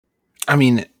I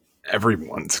mean,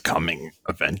 everyone's coming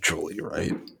eventually,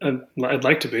 right? I'd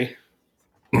like to be.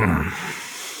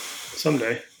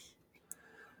 Someday.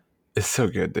 It's so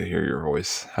good to hear your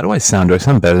voice. How do I sound? Do I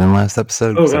sound better than last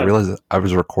episode? Because I realized I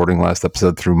was recording last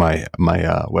episode through my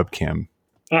webcam.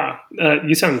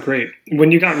 You sound great.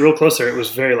 When you got real closer, it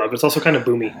was very loud. But it's also kind of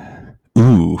boomy.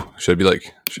 Ooh, should I be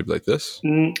like this?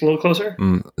 A little closer.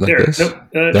 Like there. this?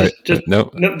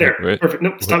 Nope. No, there. Right. Perfect.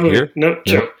 Nope. Stop moving. Here? No,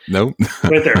 Joe. Nope.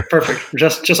 Right there. Perfect.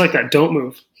 Just like that. Don't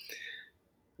move.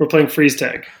 We're playing freeze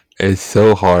tag. It's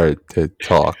so hard to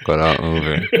talk without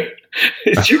moving.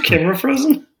 Is your camera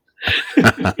frozen?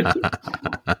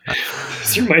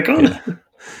 Is your mic on? Yeah.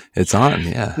 It's on,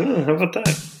 yeah. Oh, how about that?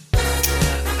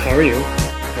 How are you?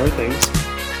 How are things?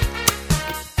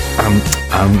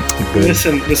 I'm good.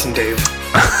 Listen, Dave.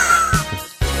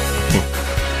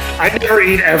 I never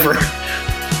eat ever.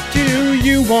 Do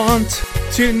you want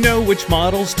to know which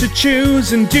models to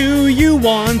choose? And do you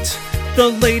want the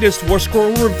latest War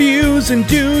Scroll reviews? And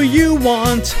do you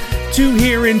want to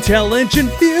hear intelligent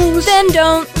views? Then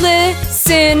don't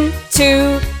listen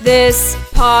to this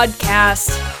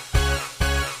podcast.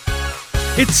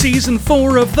 It's season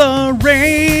 4 of the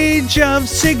Rage of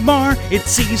Sigmar.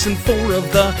 It's season 4 of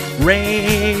the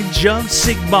Rage of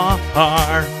Sigmar.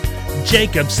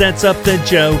 Jacob sets up the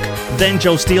joke, then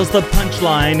Joe steals the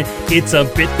punchline. It's a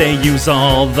bit they use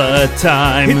all the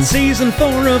time. It's season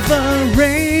 4 of the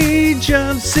Rage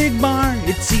of Sigmar.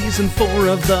 It's season 4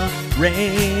 of the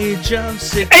Rage of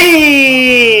Sigmar.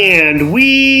 And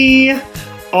we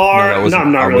are... No,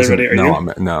 I'm not really ready. Are you? I'm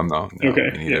not.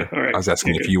 Okay, yeah, all right. I was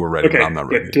asking if you were ready, but I'm not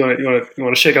ready. Do you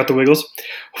want to shake out the wiggles?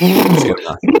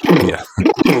 Yeah.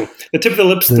 The tip of the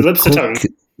lips, the tongue.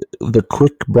 The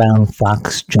quick brown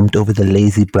fox jumped over the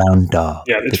lazy brown dog.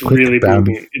 Yeah, it's really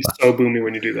boomy. It's so boomy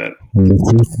when you do that.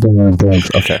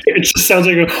 Okay. It just sounds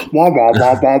like a wah, wah,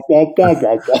 wah, wah, wah, wah,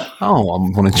 wah, wah. Oh,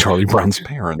 I'm one of Charlie Brown's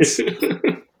parents.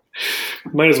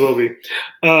 Might as well be.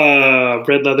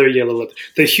 Red leather, yellow leather.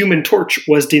 The Human Torch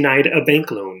was denied a bank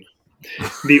loan.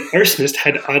 The arsonist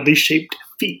had oddly shaped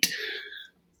feet.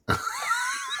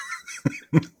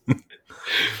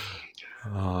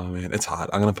 Oh, man, it's hot.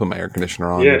 I'm going to put my air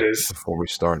conditioner on. Yeah, it is. Before we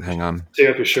start. Hang on. Take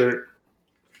off your shirt.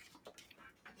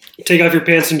 Take off your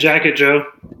pants and jacket, Joe.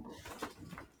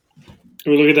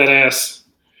 Ooh, look at that ass.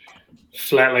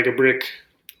 Flat like a brick.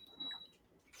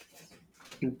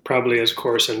 Probably as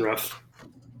coarse and rough.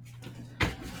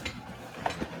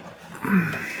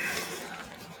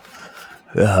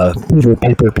 Peter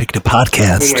Piper picked a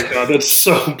podcast. Oh my god, that's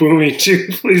so boomy too.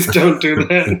 Please don't do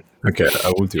that. Okay,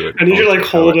 I will do it. I need you to like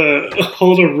hold a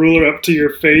ruler up to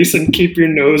your face and keep your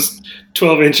nose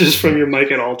 12 inches from your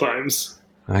mic at all times.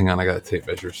 Hang on, I got a tape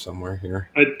measure somewhere here.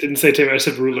 I didn't say tape, I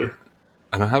said ruler.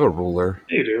 I don't have a ruler.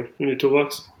 Yeah, you do. You need a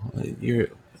toolbox? My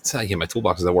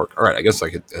toolbox is at work. All right, I guess I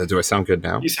could. Do I sound good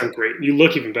now? You sound great. You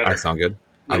look even better. I sound good.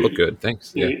 I look good.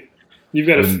 Thanks. Yeah. You've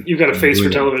got a face for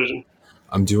television.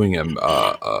 I'm doing a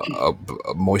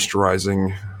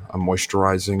moisturizing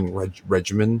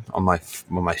regimen on my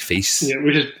face. Yeah,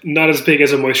 which is not as big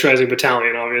as a moisturizing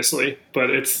battalion, obviously,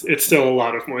 but it's still a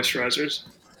lot of moisturizers.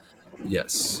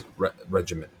 Yes,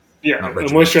 regimen. Yeah, a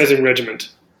moisturizing regiment.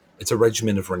 It's a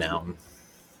regimen of renown.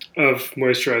 Of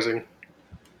moisturizing.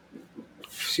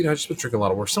 See, I've just been drinking a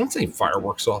lot of water. Someone's saying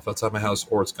fireworks off outside my house,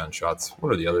 or it's gunshots.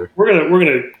 One or the other. We're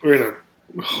gonna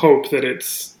hope that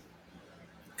it's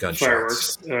gunshots.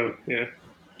 Fireworks. Oh, yeah.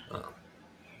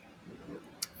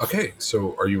 Okay,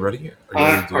 so are you ready?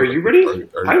 Are you ready?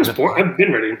 I was born. I've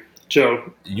been ready,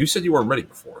 Joe. You said you weren't ready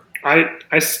before.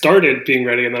 I started being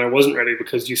ready, and then I wasn't ready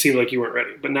because you seemed like you weren't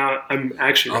ready. But now I'm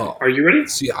actually ready. Are you ready?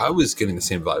 See, I was getting the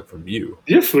same vibe from you.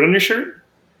 Do you have food on your shirt?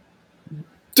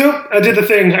 Nope, I did the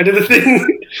thing. I did the thing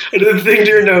to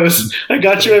your nose. I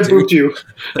got you. I booped you.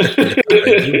 I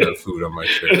do have food on my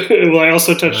shirt. Well, I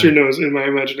also touched your nose in my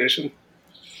imagination.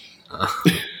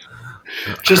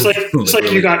 Just like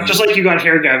you got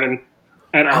hair, Gavin,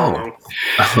 at Alamo.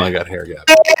 Oh, I got hair, Gavin.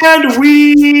 And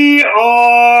we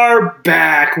are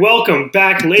back. Welcome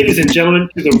back, ladies and gentlemen,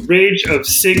 to the Rage of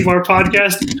Sigmar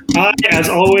podcast. I, as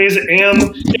always,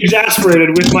 am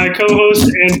exasperated with my co-host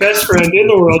and best friend in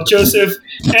the world, Joseph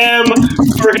M.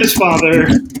 for his father,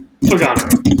 Pagano.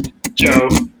 Joe,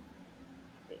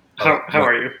 how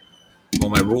are you? Well,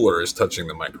 my ruler is touching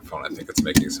the microphone. I think it's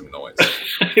making some noise.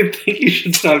 I think you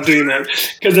should stop doing that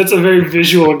because that's a very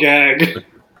visual gag.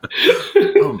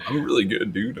 I'm really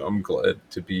good, dude. I'm glad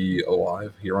to be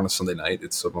alive here on a Sunday night.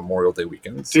 It's a Memorial Day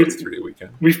weekend, so dude, it's a 3-day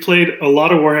weekend. We've played a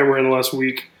lot of Warhammer in the last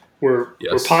week. We're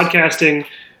podcasting.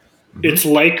 Mm-hmm. It's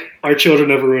like our children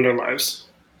never ruined our lives.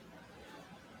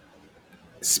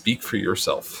 Speak for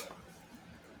yourself.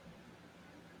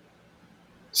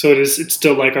 So it's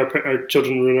still like our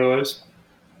children ruin our lives.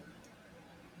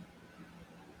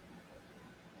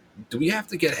 Do we have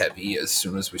to get heavy as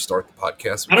soon as we start the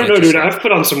podcast? I don't know, dude. I've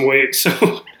put on some weight.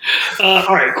 So,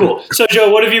 all right, cool. So,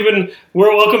 Joe, what have you been?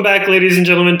 Welcome back, ladies and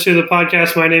gentlemen, to the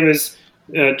podcast. My name is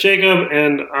Jacob,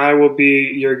 and I will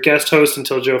be your guest host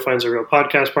until Joe finds a real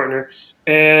podcast partner.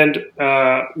 And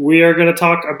we are going to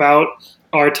talk about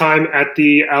our time at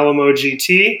the Alamo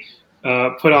GT,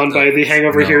 put on by the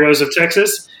Hangover Heroes of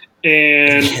Texas.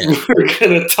 And we're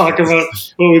going to talk about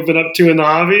what we've been up to in the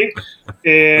hobby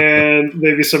and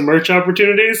maybe some merch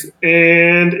opportunities.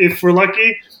 And if we're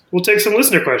lucky, we'll take some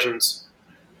listener questions.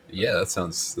 Yeah, that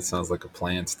sounds like a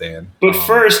plan, Stan. But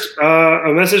first, a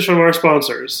message from our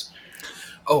sponsors.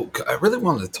 Oh, I really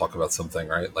wanted to talk about something,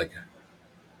 right? Like,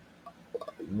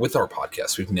 with our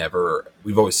podcast,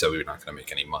 we've always said we were not going to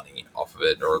make any money off of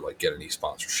it or like get any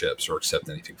sponsorships or accept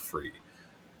anything free.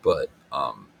 But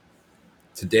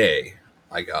today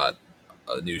I got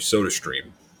a new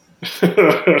SodaStream.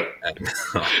 And,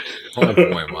 oh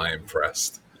boy, am I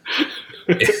impressed.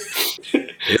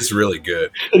 It's really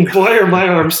good. And boy, are my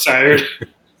arms tired.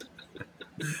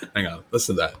 Hang on,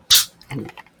 listen to that.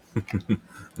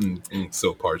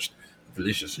 So parched.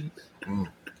 Delicious.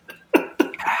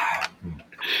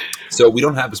 So we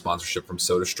don't have a sponsorship from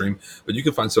SodaStream, but you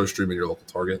can find SodaStream at your local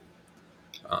Target.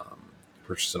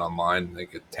 Purchase it online. They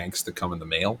get tanks that come in the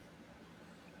mail.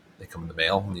 They come in the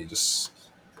mail, and you just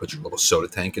put your little soda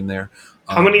tank in there.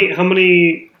 How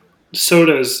many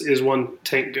sodas is one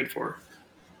tank good for?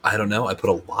 I don't know. I put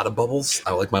a lot of bubbles.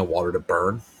 I like my water to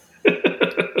burn.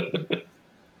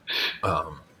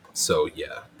 So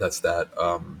yeah, that's that.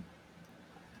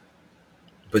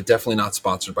 But definitely not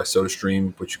sponsored by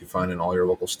SodaStream, which you can find in all your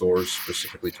local stores,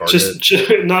 specifically Target.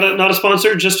 Just not a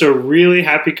sponsor, just a really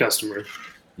happy customer.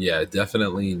 Yeah,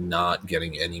 definitely not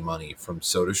getting any money from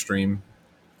SodaStream.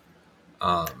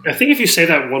 I think if you say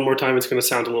that one more time, it's going to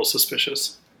sound a little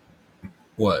suspicious.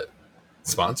 What?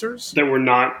 Sponsors? That we're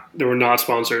not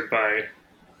sponsored by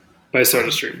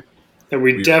SodaStream. That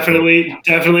we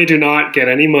definitely do not get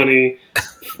any money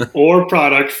or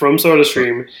product from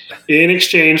SodaStream in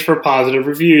exchange for positive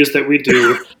reviews that we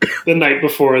do the night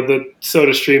before the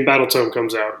SodaStream Battletome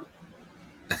comes out.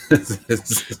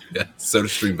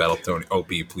 SodaStream Battletone OP,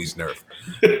 please nerf.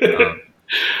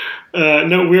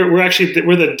 No,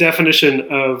 we're the definition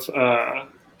of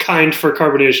kind for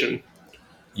carbonation.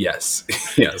 Yes,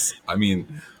 yes. I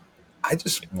mean, I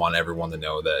just want everyone to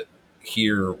know that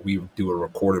here we do a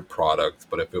recorded product,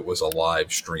 but if it was a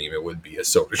live stream, it would be a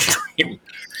SodaStream.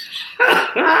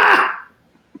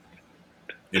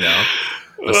 You know,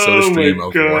 a SodaStream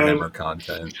of Warhammer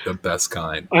content, the best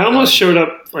kind. I almost showed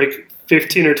up like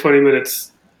 15 or 20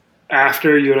 minutes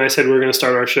after you and I said we were going to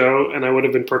start our show, and I would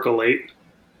have been percolate.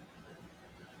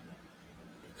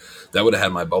 That would have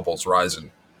had my bubbles rising.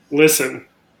 Listen,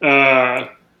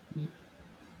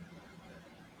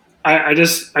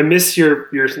 I miss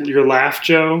your laugh,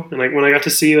 Joe. And like when I got to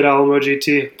see you at Alamo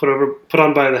GT, put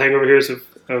on by the Hangover Heroes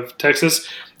of Texas,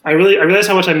 I realized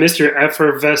how much I missed your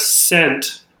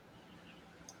effervescent.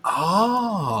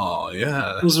 Oh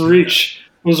yeah, it was a reach.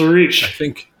 It was a reach. I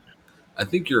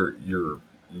think you're.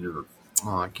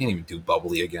 Oh, I can't even do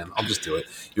bubbly again. I'll just do it.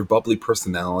 Your bubbly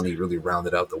personality really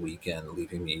rounded out the weekend,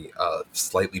 leaving me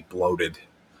slightly bloated.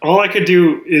 All I could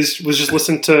do was just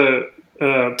listen to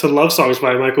love songs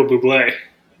by Michael Bublé.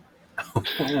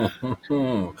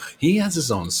 He has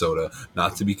his own soda,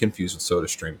 not to be confused with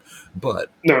SodaStream, but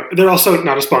no, they're also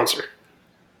not a sponsor.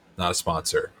 Not a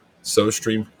sponsor.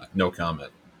 SodaStream, no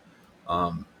comment.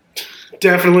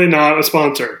 Definitely not a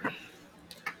sponsor.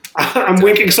 I'm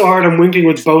winking so hard, I'm winking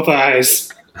with both eyes.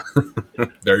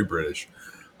 Very British.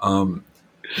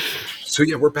 So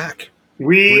yeah, we're back.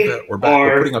 We're back.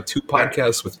 We're putting up 2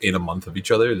 podcasts within a month of each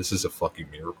other. This is a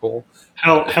fucking miracle.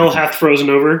 Hell hath frozen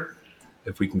over.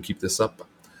 If we can keep this up.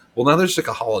 Well, now there's like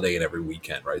a holiday in every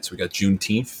weekend, right? So we got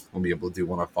Juneteenth. We'll be able to do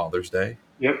one on Father's Day.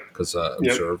 Yep. Because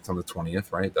observed on the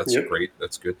 20th, right? That's great.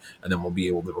 That's good. And then we'll be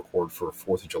able to record for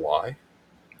 4th of July.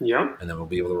 Yep. And then we'll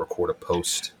be able to record a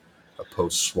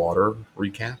post-slaughter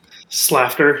recap.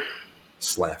 Slafter.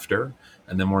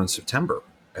 And then we're in September.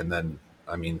 And then,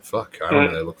 I mean, fuck. I don't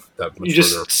really look that much. You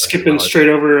just skipping straight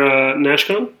over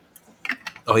NashCon?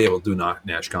 Oh, yeah, we'll do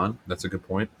NashCon. That's a good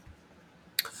point.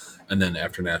 And then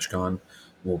after NashCon,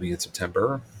 we'll be in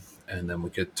September. And then we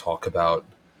could talk about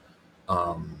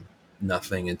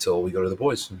nothing until we go to the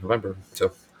boys in November.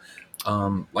 So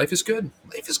life is good.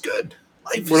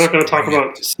 We're not going to talk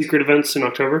about secret events in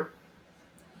October?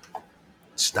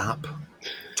 Stop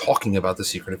talking about the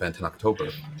secret event in October.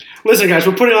 Listen, guys,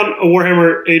 we're putting on a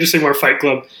Warhammer Age of Sigmar Fight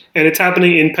Club, and it's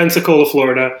happening in Pensacola,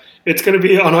 Florida. It's going to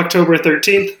be on October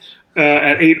 13th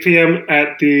at 8 p.m.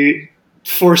 at the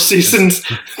Four Seasons.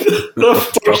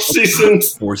 The Four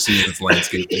Seasons. Four Seasons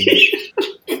Landscaping.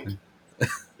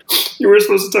 You were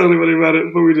supposed to tell anybody about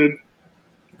it, but we did.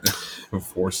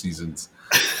 Four Seasons.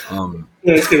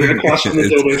 Landscaping across from the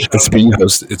building.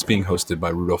 It's being hosted by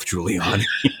Rudolph Giuliani.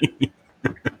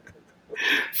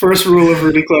 First rule of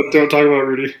Rudy Club: don't talk about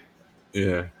Rudy.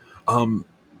 Yeah.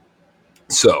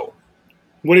 So,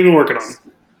 what have you been working on?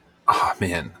 Ah,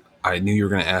 man, I knew you were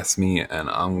going to ask me, and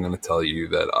I'm going to tell you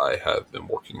that I have been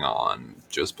working on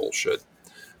just bullshit.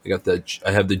 I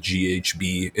have the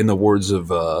GHB, in the words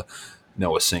of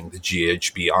Noah Singh, the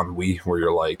GHB ennui, where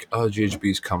you're like, oh,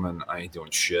 GHB's coming, I ain't doing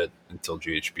shit until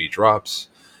GHB drops.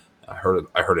 I heard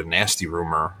a nasty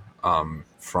rumor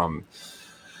from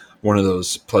one of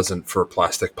those Pleasant for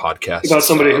Plastic podcasts about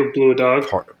somebody who blew a dog.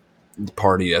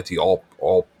 Party at the all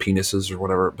penises or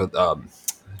whatever, but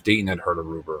Dayton had heard a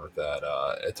rumor that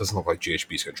it doesn't look like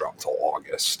GHB is going to drop until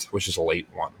August, which is a late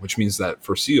one, which means that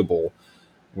foreseeable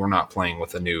we're not playing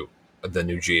with the new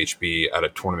GHB at a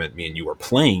tournament me and you are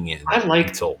playing in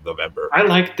until November. I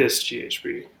like this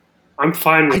GHB. I'm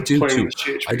fine with playing this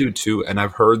GHB. I do too, and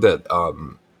I've heard that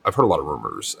I've heard a lot of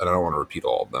rumors, and I don't want to repeat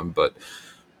all of them, but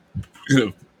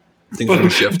things are going to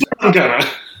shift.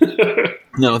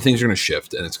 No, things are going to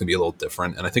shift, and it's going to be a little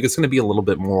different, and I think it's going to be a little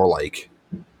bit more like.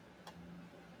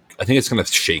 I think it's going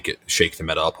to shake the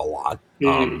meta up a lot,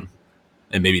 and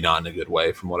maybe not in a good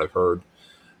way, from what I've heard.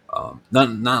 Not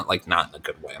in a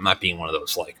good way. I'm not being one of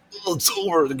those like, oh, it's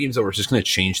over, the game's over. It's just going to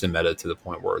change the meta to the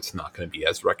point where it's not going to be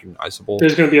as recognizable.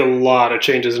 There's going to be a lot of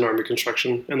changes in army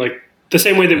construction, and like the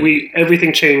same way that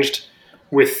everything changed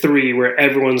with 3, where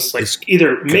everyone's like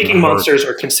either making monsters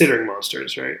or considering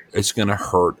monsters, right? It's going to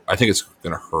hurt. I think it's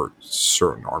going to hurt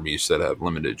certain armies that have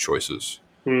limited choices,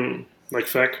 like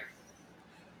FEC.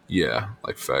 Yeah,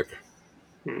 like FEC.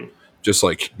 Just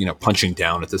like, punching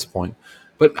down at this point.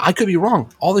 But I could be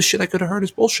wrong. All this shit I could have heard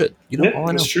is bullshit. All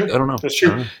I know. True. I don't know. That's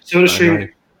true.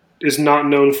 SodaStream is not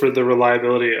known for the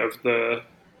reliability of the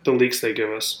leaks they give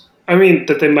us. I mean,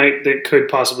 that they could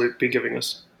possibly be giving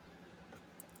us.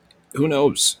 Who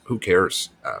knows? Who cares?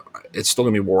 It's still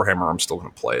going to be Warhammer. I'm still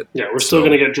going to play it. Yeah, we're still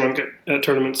going to get drunk at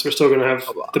tournaments. We're still going to have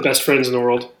the best friends in the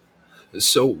world.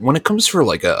 So when it comes for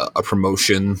like a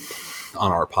promotion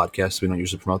on our podcast, we don't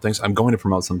usually promote things. I'm going to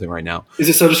promote something right now. Is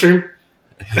it SodaStream?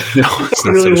 No, it's I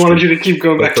really wanted you to keep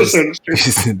going back to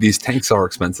SodaStream. These tanks are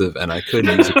expensive, and I could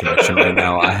use a connection right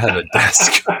now. I have a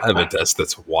desk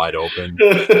that's wide open.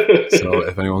 So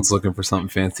if anyone's looking for something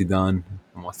fancy done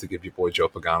and wants to give your boy Joe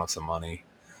Pagano some money,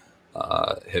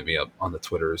 hit me up on the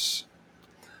Twitters,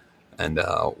 and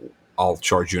I'll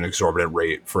charge you an exorbitant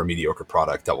rate for a mediocre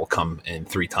product that will come in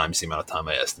 3 times the amount of time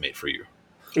I estimate for you.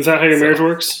 Is that how your marriage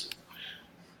works?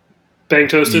 Bang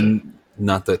toasted?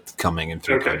 Not that coming in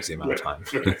 3 times the amount of time.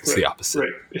 It's the opposite.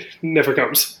 Right. Never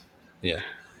comes. Yeah.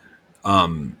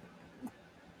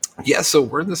 Yeah, so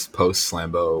we're in this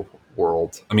post-Slambo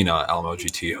world. I mean, Alamo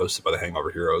GT, hosted by the Hangover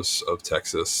Heroes of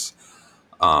Texas.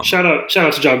 Shout out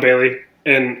to John Bailey,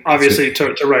 and obviously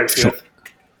to Ryan Smith.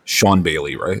 Sean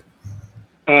Bailey, right?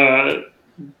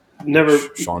 Never.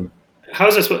 Sean.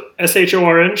 How's this?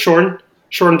 SHORN?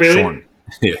 Sean Bailey? Sean.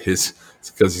 Yeah, it's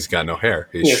because he's got no hair.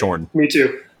 He's Sean. Me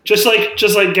too. Just like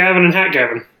Gavin and Hat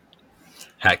Gavin.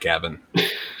 Hat Gavin.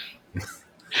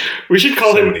 We should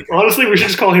call him. Honestly, we should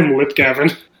just call him Lip Gavin.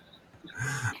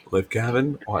 Lip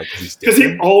Gavin? Why? Because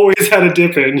he always had a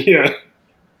dip in. Yeah.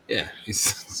 Yeah,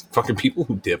 he's fucking people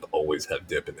who dip always have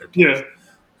dip in their teeth. Yeah.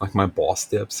 Like my boss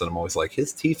dips, and I'm always like,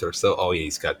 his teeth are so. Oh yeah,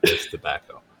 he's got this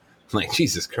tobacco. I'm like,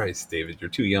 Jesus Christ, David, you're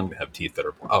too young to have teeth that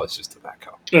are. Oh, it's just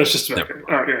tobacco. No, it's just tobacco.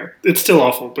 Oh yeah, it's still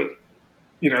awful, but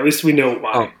at least we know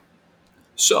why.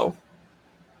 So,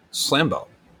 Slambo.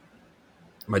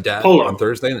 My dad Polo. On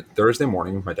Thursday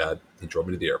morning, my dad, he drove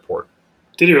me to the airport.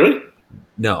 Did he really?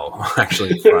 No,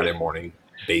 actually, Friday morning,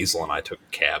 Basil and I took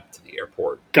a cab to the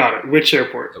airport. Got it. Which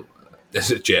airport?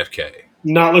 Is it JFK?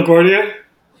 Not LaGuardia?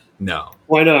 No.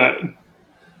 Why not?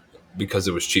 Because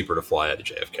it was cheaper to fly out of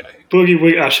JFK.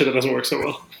 Boogie. Ah, shit, that doesn't work so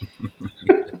well.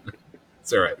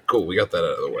 It's all right. Cool. We got that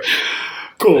out of the way.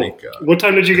 Cool. What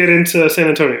time did you get into San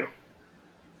Antonio?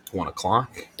 1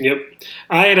 o'clock. Yep.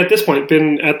 I had at this point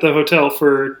been at the hotel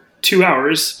for 2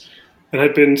 hours and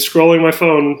had been scrolling my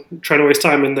phone trying to waste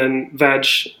time, and then Vag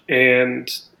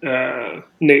and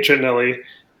Nate Trentinelli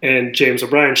and James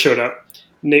O'Brien showed up.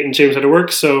 Nate and James had to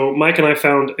work, so Mike and I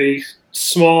found a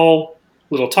small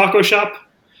little taco shop.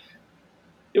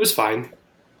 It was fine.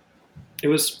 It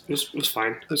was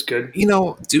fine. It was good. You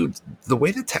know, dude, the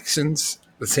way the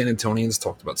San Antonians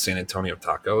talked about San Antonio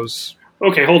tacos.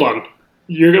 Okay, hold on.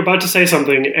 You're about to say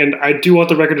something, and I do want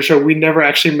the record to show we never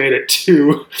actually made it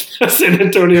to a San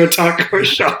Antonio taco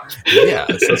shop. Yeah,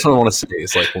 that's what I want to say.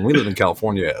 It's like when we lived in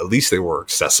California, at least they were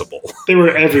accessible. They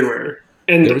were everywhere.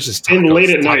 And, There was just and tacos. late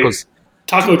at night, Tacos-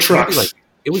 taco trucks. Like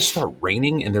it would start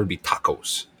raining and there'd be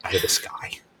tacos out of the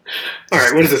sky. All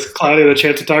right, what is this? Cloudy with a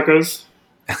chance of tacos?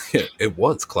 It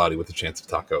was cloudy with a chance of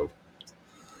taco.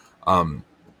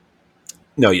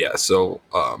 No, yeah. So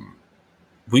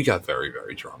we got very,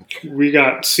 very drunk. We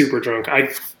got super drunk. I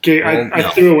No,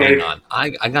 threw away. hang on.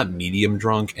 I got medium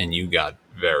drunk, and you got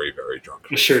very, very drunk.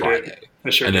 I sure Friday. did. I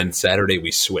sure And did. then Saturday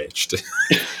we switched,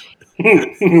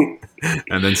 and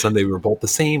then Sunday we were both the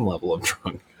same level of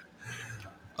drunk.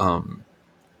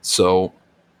 So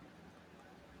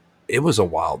it was a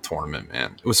wild tournament,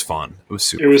 man. It was fun. It was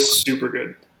super. It was fun. super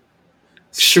good.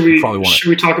 Should we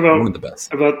talk one of about the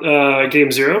best?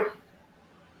 Game 0?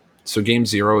 So Game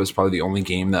 0 is probably the only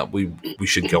game that we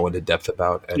should go into depth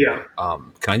about. And, Yeah.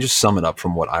 Can I just sum it up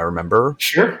from what I remember?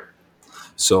 Sure.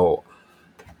 So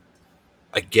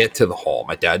I get to the hall.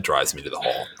 My dad drives me to the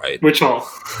hall, right? Which hall?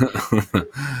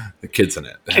 The kid's in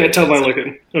it. Can't tell by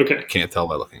looking. Okay. Can't tell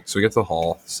by looking. So we get to the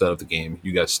hall, set up the game.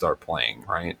 You guys start playing,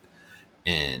 right?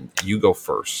 And you go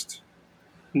first.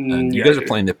 And you guys are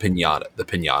playing the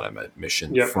pinata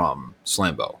mission Yep. from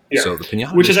Slambo. Yeah. So the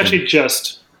pinata Which is mission- actually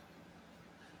just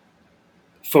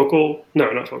focal.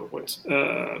 No, not focal points.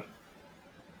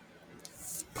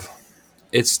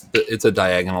 it's a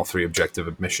diagonal 3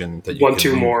 objective mission that you One, can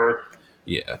two do. more.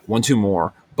 Yeah, 1, 2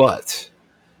 more. But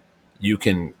you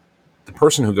can, the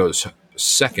person who goes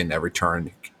second every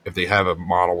turn, if they have a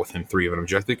model within 3 of an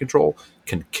objective control,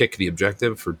 can kick the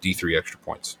objective for D3 extra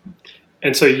points.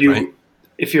 And so Right.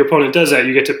 if your opponent does that,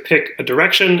 you get to pick a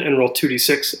direction and roll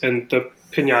 2d6, and the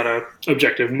pinata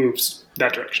objective moves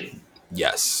that direction.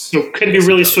 Yes. So it can Yes, be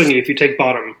really it does. swingy if you take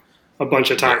bottom a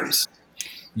bunch of times.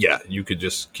 Yeah, you could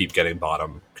just keep getting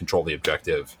bottom, control the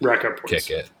objective, Rack up points. kick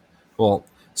it. Well,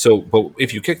 but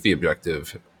if you kick the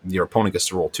objective, your opponent gets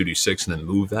to roll 2d6 and then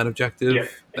move that objective. Yeah,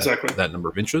 exactly. That number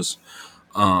of inches.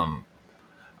 I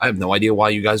have no idea why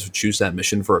you guys would choose that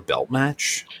mission for a belt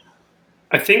match.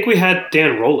 I think we had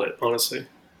Dan roll it, honestly.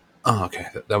 Oh, okay.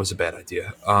 That was a bad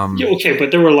idea. Yeah, okay,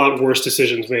 but there were a lot worse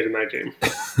decisions made in that game.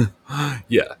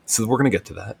 Yeah, so we're going to get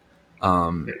to that.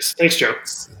 Thanks, Joe.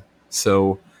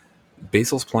 So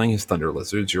Basil's playing his Thunder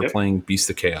Lizards. You're Yep. playing Beast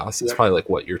of Chaos. It's Yep. probably like,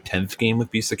 what, your 10th game with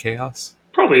Beast of Chaos?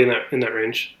 Probably in that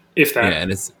range, if that. Yeah,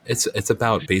 and it's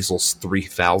about Basil's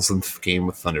 3,000th game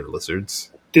with Thunder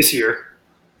Lizards This year.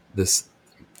 this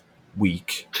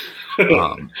week.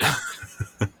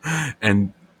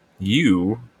 And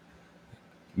you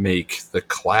make the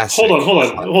classic. Hold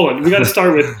on. We got to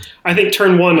start with. I think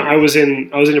turn 1, I was in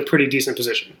a pretty decent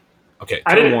position. Okay,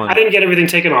 I didn't get everything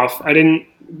taken off. I didn't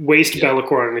waste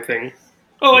Be'lakor or anything.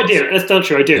 Oh, I did. That's not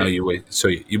true. I did No, you wait. So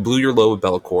you blew your load with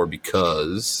Be'lakor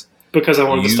because because I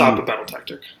wanted to you- stop a battle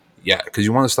tactic. because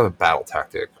you want to stop a battle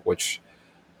tactic, which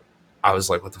I was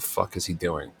like, what the fuck is he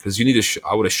doing? Because you need to.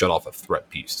 I would have shut off a threat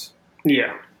piece,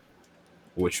 Yeah,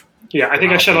 which I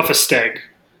think I Wow. shut off a steg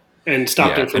and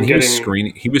stopped him from and he getting. was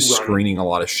screening. He was run. screening a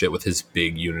lot of shit with his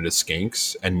big unit of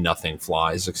skinks, and nothing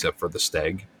flies except for the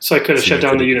steg. So I could have so shut you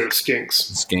down the could've- unit of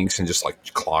skinks. Skinks and just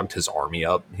like clogged his army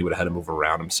up. He would have had to move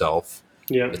around himself,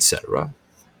 Yeah, etc.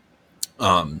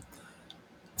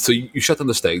 So you shut down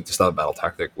the steg to stop a battle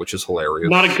tactic, which is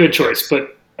hilarious. not a good choice,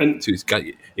 but So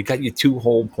it got you 2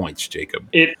 whole points, Jacob.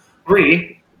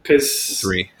 3 because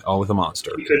 3, all with a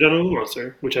monster. he could have done it with a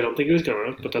monster, which I don't think he was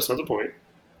gonna. But that's not the point.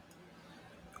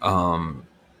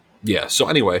 Yeah. So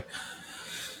anyway,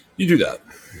 you do that,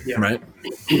 Yeah. right?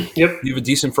 Yep. You have a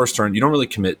decent first turn. You don't really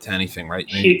commit to anything, right?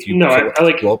 Do you No, I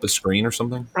like blow up a screen or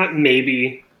something.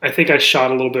 maybe. I think I shot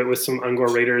a little bit with some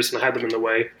Ungor Raiders and I had them in the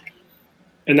way,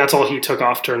 and that's all he took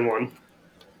off turn 1.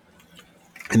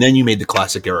 And then you made the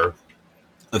classic error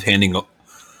of handing up.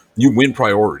 You win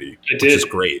priority, I which did. is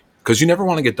great because you never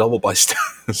want to get doubled by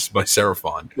by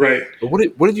Seraphon. Right. But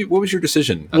what was your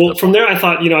decision? at Well, that from point? there, I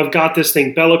thought, I've got this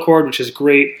thing, Be'lakor, which is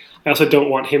great. I also don't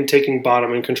want him taking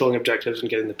bottom and controlling objectives and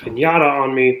getting the pinata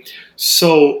on me.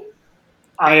 So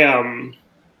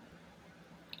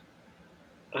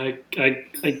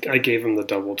I gave him the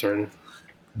double turn.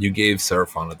 You gave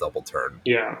Seraphon a double turn.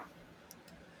 Yeah.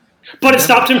 But it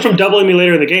stopped him from doubling me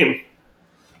later in the game.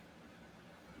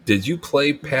 Did you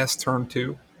play past turn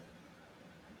 2?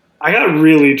 I got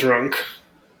really drunk.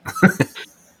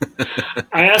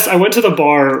 I went to the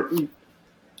bar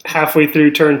halfway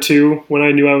through turn 2 when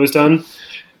I knew I was done,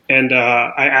 and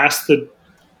I asked the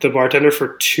the bartender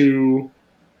for 2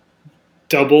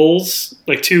 doubles,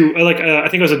 I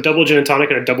think it was a double gin and tonic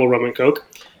and a double rum and coke.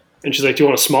 And she's like, "Do you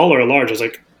want a small or a large?" I was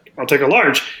like, "I'll take a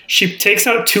large." She takes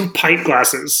out 2 pint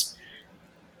glasses.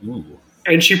 Ooh.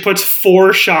 And she puts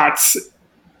 4 shots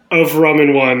of rum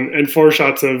in one and 4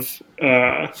 shots of,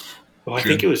 I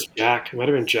think it was Jack. It might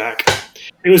have been Jack.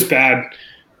 It was bad.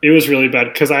 It was really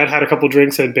bad because I had had a couple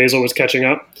drinks and Basil was catching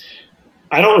up.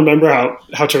 I don't remember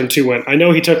how turn 2 went. I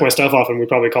know he took my stuff off and we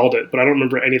probably called it, but I don't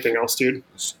remember anything else, dude.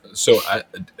 So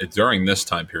during this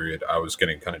time period, I was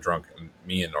getting kind of drunk, and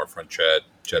me and our friend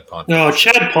Chad Pond. No,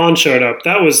 Chad Pond showed up.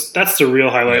 That's the real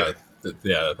highlight.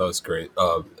 Yeah, that was great.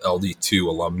 LD2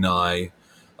 alumni,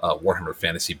 Warhammer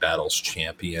Fantasy Battles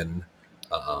champion.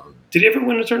 Did he ever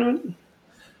win a tournament?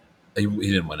 He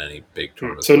didn't win any big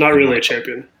tournaments. So not really a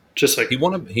champion. Just like he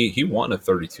won a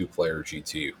 32 player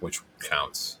GT, which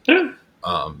counts. Yeah.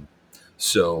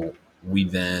 So we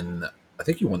then, I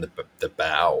think he won the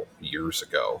BOW years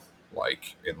ago,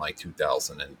 in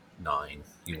 2009.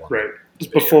 He won. Right.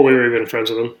 Before we were even friends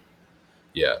with him.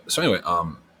 Yeah. So anyway,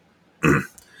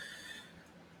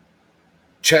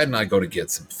 Chad and I go to get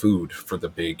some food for the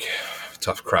big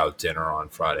tough crowd dinner on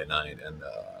Friday night, and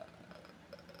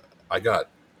I got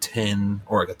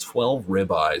 12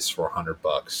 ribeyes for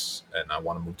 $100, and I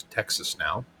want to move to Texas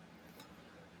now.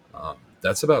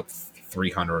 That's about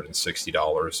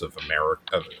 $360 of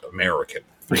American American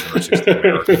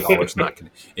dollars, not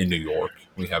in New York.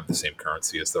 We have the same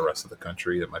currency as the rest of the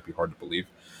country. It might be hard to believe.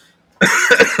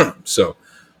 So,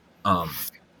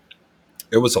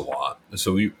 it was a lot.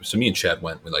 So me and Chad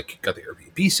went. We got the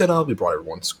Airbnb set up. We brought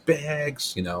everyone's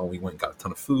bags. We went and got a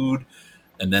ton of food.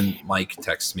 And then Mike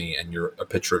texts me, and a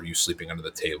picture of you sleeping under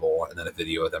the table, and then a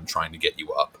video of them trying to get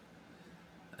you up.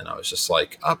 And I was just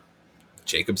like, up.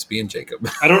 Jacob's being Jacob.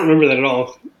 I don't remember that at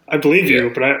all. I believe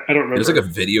you, but I don't remember. There's a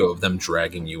video of them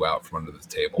dragging you out from under the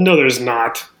table. No, there's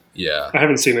not. Yeah. I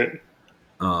haven't seen it.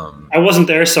 I wasn't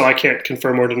there, so I can't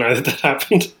confirm or deny that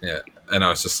happened. Yeah. And I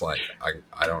was just like, I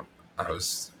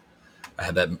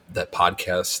had that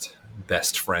podcast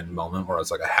best friend moment where I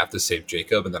was like, I have to save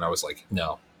Jacob. And then I was like,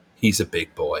 no, he's a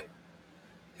big boy.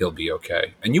 He'll be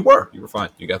okay. And you were fine.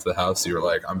 You got to the house. You were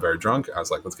like, I'm very drunk. I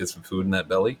was like, let's get some food in that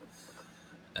belly.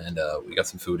 And we got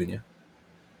some food in you.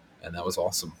 And that was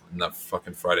awesome. And that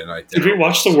fucking Friday night dinner. Did we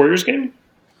watch the Warriors game?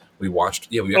 We watched.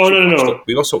 Yeah, we. No.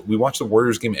 We watched the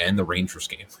Warriors game and the Rangers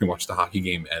game. We watched the hockey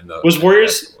game and the. Was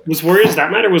Warriors that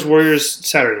night or was Warriors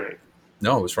Saturday night?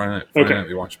 No, it was Friday night. Okay. Night.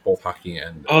 We watched both hockey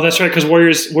and. Oh, that's right, because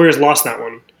Warriors lost that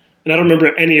one, and I don't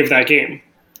remember any of that game.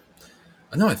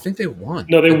 No, I think they won.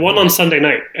 No, they won on Sunday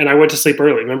night, and I went to sleep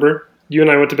early. Remember, you and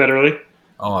I went to bed early.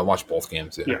 Oh, I watched both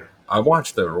games. Yeah. I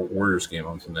watched the Warriors game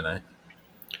on Sunday night.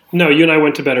 No, you and I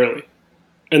went to bed early.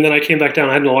 And then I came back down.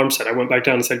 I had an alarm set. I went back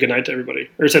down and said goodnight to everybody.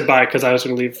 Or said bye because I was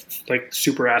going to leave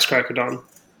super ass crack of dawn.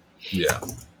 Yeah.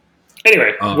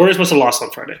 Anyway, Warriors must have lost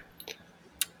on Friday.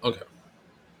 Okay.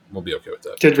 We'll be okay with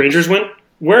that. Did Rangers win?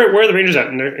 Where are the Rangers at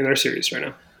in their series right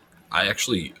now?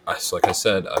 Like I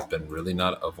said, I've been really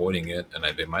not avoiding it, and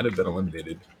they might have been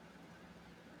eliminated.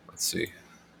 Let's see.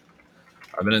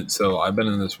 I've been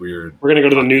in this weird. We're gonna go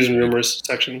to the news and rumors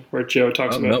section where Joe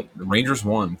talks about. Nope, the Rangers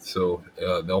won, so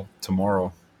they'll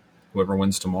tomorrow. Whoever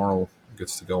wins tomorrow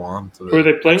gets to go on to the Who are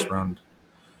they playing? next round.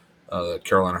 The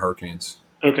Carolina Hurricanes.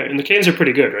 Okay, and the Canes are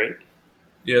pretty good, right?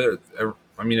 Yeah,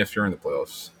 if you're in the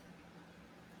playoffs.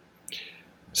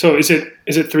 So is it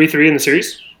 3-3 in the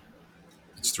series?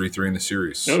 It's 3-3 in the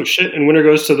series. Oh shit! And winner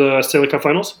goes to the Stanley Cup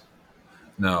Finals.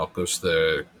 No, it goes to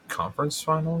the conference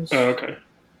finals. Oh, okay.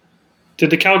 Did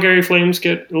the Calgary Flames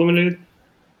get eliminated?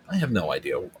 I have no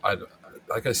idea.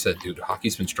 Like I said, dude,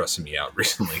 hockey's been stressing me out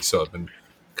recently, so I've been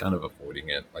kind of avoiding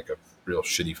it like a real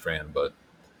shitty fan. But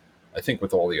I think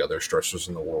with all the other stressors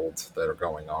in the world that are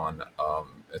going on,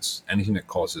 it's anything that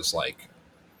causes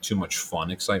too much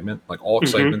fun excitement. All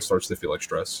excitement starts to feel like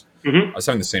stress. Mm-hmm. I was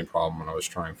having the same problem when I was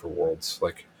trying for Worlds.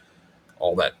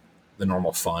 All that, the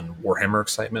normal fun Warhammer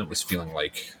excitement was feeling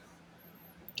like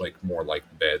more like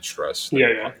bad stress.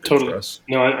 Yeah, totally. Stress.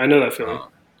 No, I know that feeling.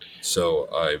 So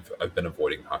I've been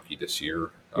avoiding hockey this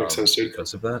year Makes sense, dude.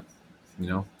 because of that.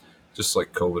 Just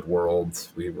like COVID world,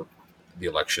 the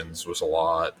elections was a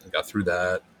lot. We got through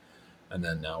that, and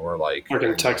then now we're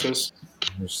in Texas.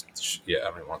 I don't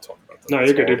even want to talk about that. No,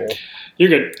 you're good, dude. You're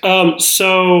good.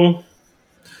 So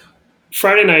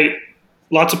Friday night,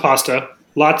 lots of pasta,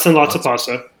 lots and lots of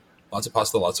pasta. Lots of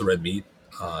pasta, lots of red meat.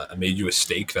 I made you a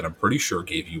steak that I'm pretty sure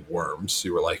gave you worms.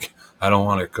 You were like, I don't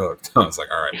want it cooked. I was like,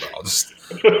 all right, bro, I'll just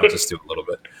do a little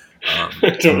bit.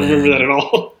 I don't remember that at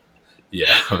all.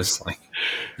 Yeah, I was like,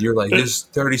 you're like, there's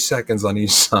 30 seconds on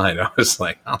each side. I was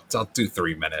like, I'll do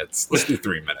 3 minutes. Let's do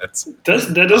 3 minutes.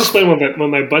 That does explain when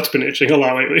my butt's been itching a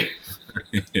lot lately.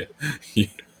 Yeah.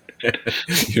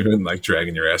 You've been like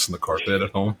dragging your ass on the carpet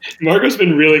at home. Marco's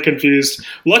been really confused.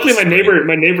 Luckily, my neighbor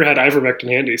had ivermectin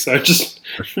handy, so I'm just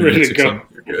ready to go.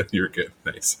 You're good.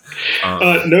 Nice.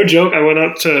 No joke. I went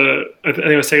up to, I think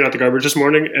I was taking out the garbage this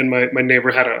morning, and my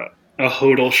neighbor had a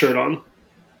HODL shirt on.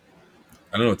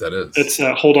 I don't know what that is. It's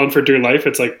hold on for dear life.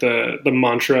 It's like the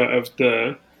mantra of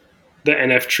the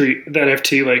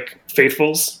NFT like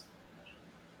faithfuls.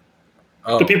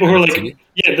 Oh, the people who are NFT? like,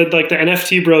 yeah, the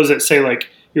NFT bros that say like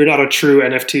you're not a true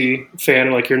NFT fan,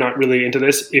 or like you're not really into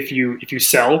this if you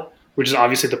sell, which is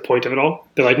obviously the point of it all.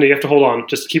 They're like, no, you have to hold on,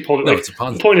 just keep holding. No, like, it's a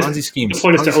Ponzi, the point Ponzi is, schemes. The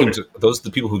point is to own it. Those are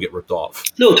the people who get ripped off.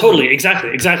 No, totally,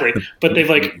 exactly. But they've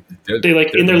like they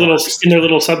like they're in their the little worst.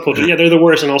 subculture. Yeah, they're the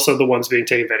worst, and also the ones being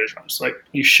taken advantage of. So like,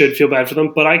 you should feel bad for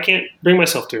them, but I can't bring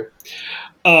myself to.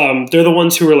 They're the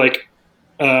ones who are like,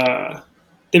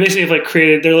 they basically have like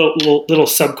created their little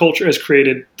subculture has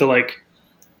created the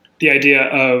idea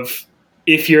of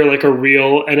if you're like a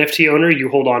real NFT owner, you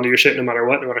hold on to your shit no matter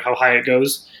what, no matter how high it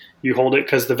goes. You hold it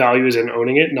because the value is in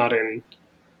owning it, not in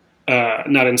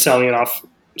selling it off.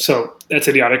 So that's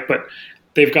idiotic, but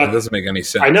they've got. It doesn't make any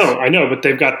sense. I know, but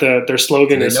they've got their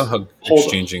slogan Do they is. know how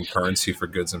exchanging currency for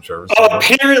goods and services?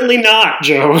 Apparently not,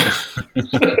 Joe.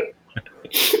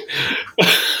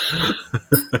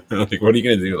 Like, what are you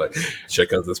gonna do? Like,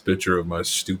 check out this picture of my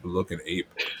stupid looking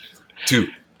ape,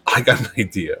 dude. I got an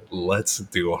idea. Let's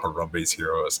do a Harambe's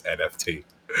Heroes NFT.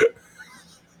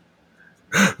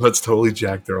 Let's totally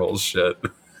jack their whole shit.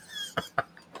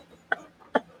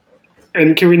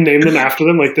 And can we name them after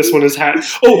them? Like this one is Hat.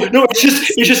 Oh no, it's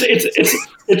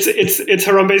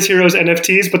Harambe's Heroes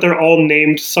NFTs, but they're all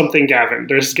named something Gavin.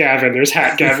 There's Gavin. There's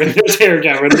Hat Gavin. There's Hair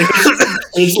Gavin.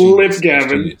 There's Lip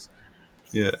Gavin.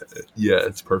 Yeah,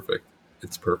 it's perfect.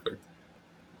 It's perfect.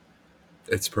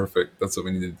 That's what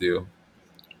we need to do.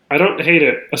 I don't hate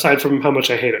it, aside from how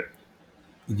much I hate it.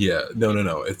 Yeah,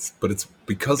 no. It's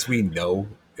because we know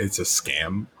it's a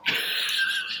scam.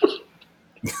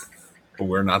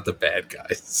 We're not the bad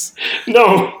guys.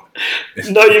 No,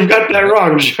 you've got that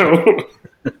wrong, Joe.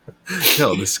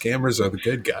 No, the scammers are the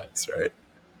good guys, right?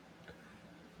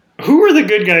 Who are the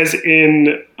good guys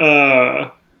in?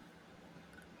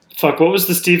 What was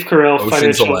the Steve Carell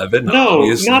Ocean's financial? 11? No,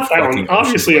 Obviously not that one.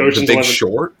 Obviously, Ocean's The Big 11.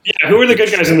 Short? Yeah, who are the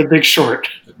good guys in The Big Short?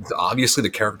 Obviously,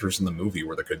 the characters in the movie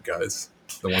were the good guys.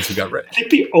 The ones who got rich. I think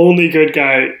the only good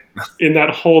guy in that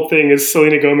whole thing is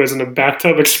Selena Gomez in a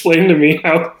bathtub. Explain to me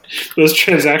how those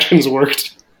transactions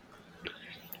worked.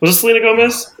 Was it Selena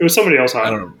Gomez? It was somebody else. I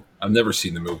don't know. I've never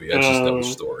seen the movie. I just know the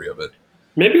story of it.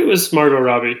 Maybe it was Margot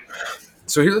Robbie.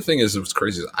 So here the thing is, it was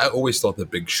crazy. I always thought The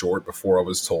Big Short, before I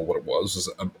was told what it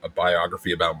was a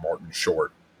biography about Martin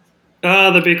Short.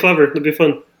 That'd be clever. That'd be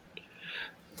fun.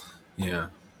 Yeah.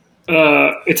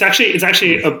 It's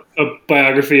actually a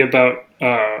biography about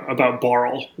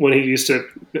Barl when he used to,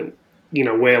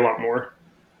 weigh a lot more.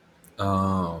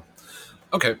 Oh.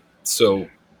 Okay. So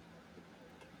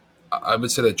I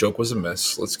would say that joke was a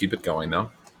miss. Let's keep it going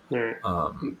now. All right.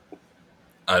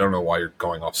 I don't know why you're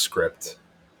going off script.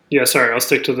 Yeah, sorry. I'll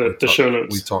stick to the show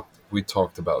notes. We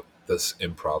talked about this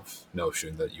improv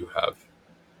notion that you have.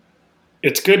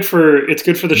 It's good for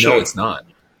the show. No, it's not.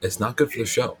 It's not good for the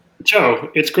show. Joe,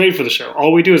 it's great for the show.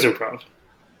 All we do is improv.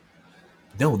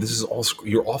 No, this is all.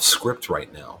 You're off script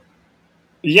right now.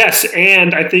 Yes,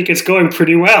 and I think it's going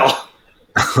pretty well.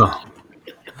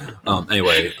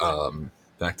 Anyway,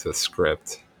 back to the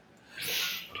script.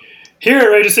 Here at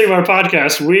Rage of Sigmar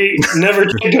Podcast, we never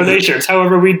take donations.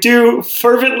 However, we do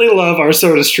fervently love our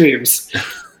soda streams.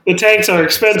 The tanks are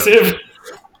expensive.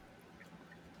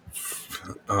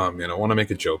 I want to make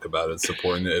a joke about it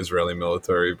supporting the Israeli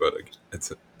military, but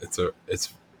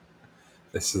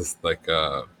this is like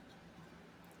a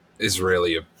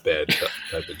Israeli a bad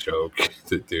type of joke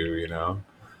to do, you know.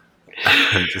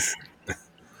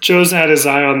 Joe's had his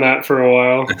eye on that for a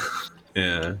while.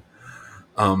 Yeah.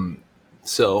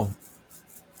 So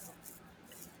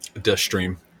Death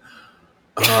Stream.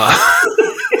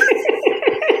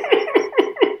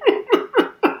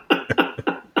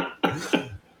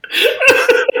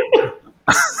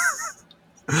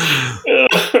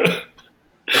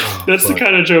 That's the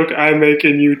kind of joke I make,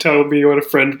 and you tell me you want a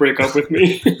friend break up with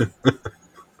me.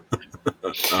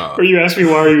 Or you ask me,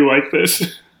 why are you like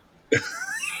this?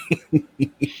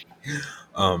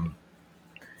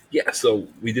 Yeah, so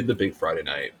we did the big Friday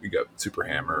night. We got super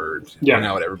hammered. Yeah. Hung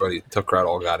out with everybody. Tough Crowd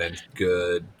all got in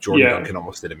good. Jordan Yeah. Duncan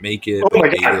almost didn't make it, Oh but my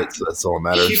he made God. it, so that's all that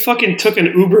matters. He fucking took an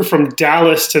Uber from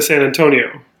Dallas to San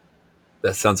Antonio.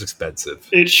 That sounds expensive.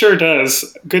 It sure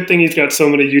does. Good thing he's got so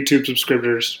many YouTube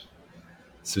subscribers.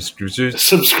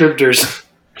 Subscribers.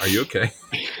 Are you okay?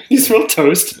 You smell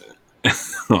toast.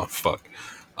 Oh fuck.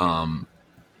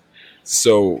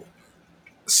 So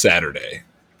Saturday,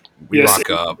 we Yes, rock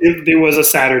up. It was a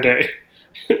Saturday.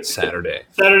 Saturday.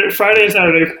 Friday and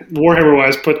Saturday, Warhammer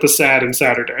wise, put the sad in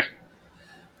Saturday.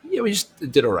 Yeah, we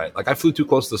just did all right. Like I flew too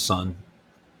close to the sun.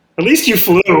 At least you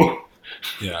flew.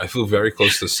 Yeah, I flew very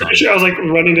close to the sun. I was like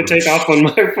running to take off on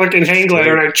my fucking hang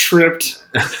glider and I tripped.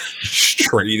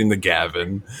 Straight into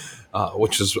Gavin,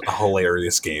 which was a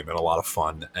hilarious game and a lot of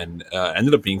fun, and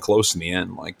ended up being close in the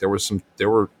end. Like there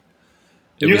were.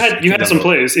 You had some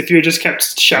plays. If you had just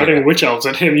kept shouting witch elves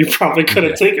at him, you probably could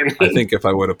have taken it. I think if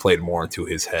I would have played more into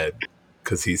his head,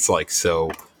 because he's like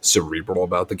so cerebral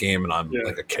about the game, and I'm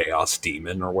like a chaos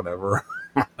demon or whatever.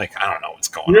 Like I don't know what's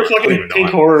going You're on. fucking pink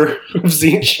horror of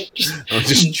Zinch. I'm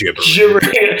just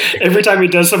gibbering. Every time he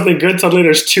does something good, suddenly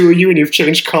there's two of you and you've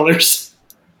changed colors.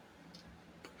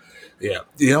 Yeah,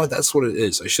 you know that's what it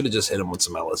is. I should have just hit him with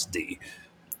some LSD.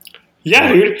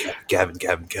 Yeah, dude. Gavin,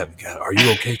 are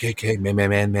you okay? KK, man.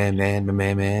 And then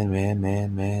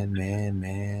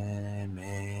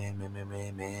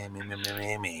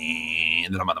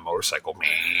I'm on the motorcycle.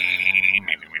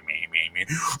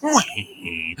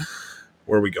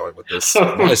 Where are we going with this?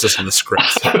 Why is this on the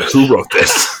script? Who wrote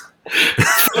this?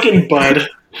 Fucking Bud.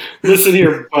 Listen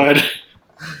here, Bud.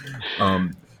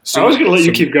 So I was going to let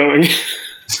you keep going.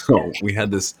 So we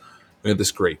had this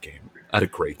great game. I had a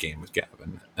great game with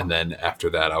Gavin. And then after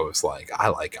that, I was like, I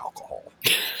like alcohol.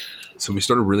 So we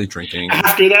started really drinking.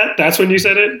 After that, that's when you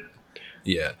said it?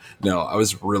 Yeah. No, I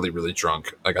was really, really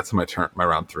drunk. I got to my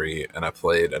round 3, and I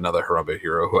played another Harambe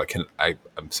hero who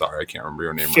I'm sorry, I can't remember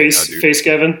your name right now, dude. Face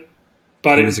Gavin?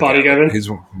 Body Gavin? He's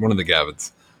one of the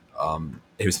Gavins.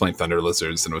 He was playing Thunder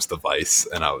Lizards, and it was the Vice,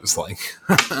 and I was like,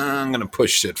 I'm going to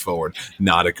push shit forward.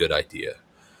 Not a good idea.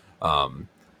 And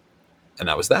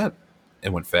that was that.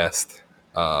 It went fast.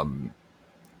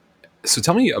 So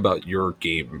tell me about your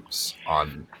games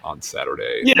on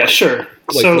Saturday. Yeah, sure.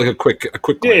 Like a quick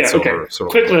glance over.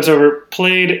 Quick glance over.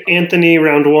 Played Anthony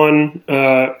round 1.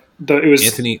 It was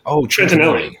Anthony. Oh,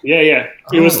 Trentinelli. Yeah.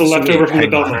 It was the leftover from the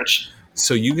belt match.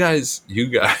 So you guys,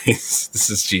 this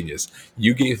is genius.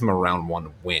 You gave him a round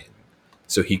 1 win,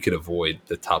 so he could avoid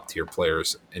the top tier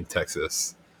players in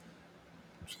Texas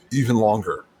even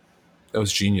longer. That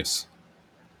was genius.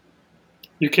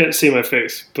 You can't see my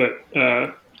face, but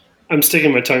I'm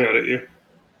sticking my tongue out at you.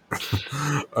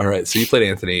 All right, so you played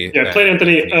Anthony. Yeah, I played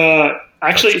Anthony.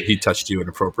 Actually, he touched you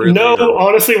inappropriately. No,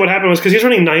 honestly, what happened was because he was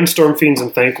running 9 Storm Fiends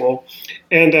in Thankful,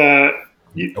 and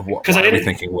because I didn't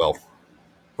thinking, well,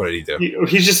 what did he do?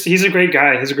 He's a great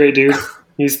guy. He's a great dude.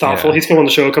 He's thoughtful. Yeah. He's come on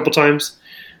the show a couple times.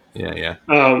 Yeah.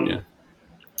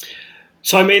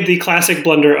 So I made the classic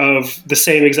blunder of the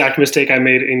same exact mistake I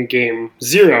made in game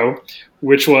 0,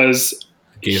 which was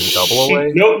gave the double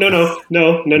away.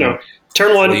 No.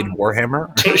 Turn 1, played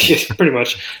Warhammer. Yeah, pretty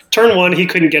much. Turn 1, he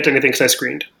couldn't get to anything because I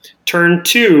screened. Turn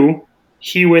 2,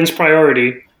 he wins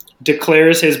priority,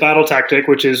 declares his battle tactic,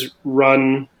 which is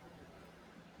run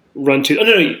 2. Oh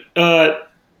no.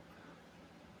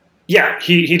 Yeah,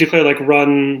 he declared like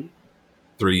run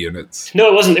 3 units. No,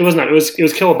 it wasn't. It was not. It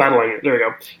was kill a battle line unit. There we go.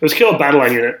 It was kill a battle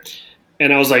line unit.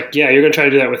 And I was like, yeah, you're going to try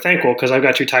to do that with Thankful because I've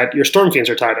got you tied. Your Storm Fiends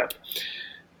are tied up.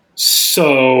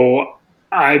 So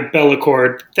I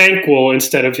Bellacored Thankful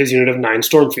instead of his unit of 9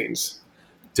 Storm Fiends.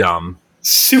 Dumb.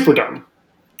 Super dumb.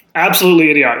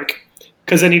 Absolutely idiotic.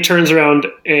 Because then he turns around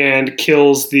and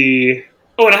kills the...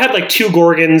 Oh, and I had like 2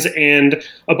 Gorgons and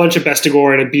a bunch of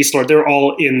Bestigor and a Beast Lord. They were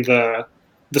all in the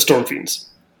Storm Fiends.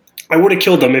 I would have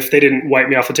killed them if they didn't wipe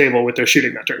me off the table with their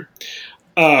shooting that turn.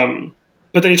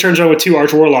 But then he turns around with 2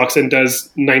 Arch Warlocks and does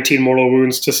 19 mortal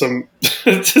wounds to some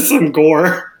to some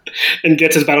gore and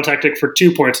gets his battle tactic for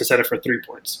 2 points instead of for 3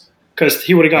 points. Because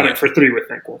he would have got it for 3 with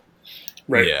Thankful.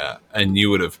 Right. Yeah, and you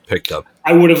would have picked up...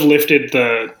 I would have lifted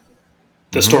the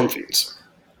Storm Fiends.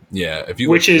 Yeah, if you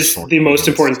which is the most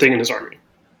important thing in his army.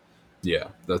 Yeah,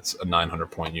 that's a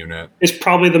 900-point unit. It's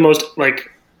probably the most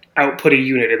outputty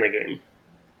unit in the game.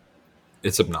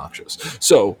 It's obnoxious.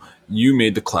 So you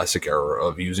made the classic error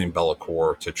of using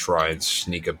Bellacore to try and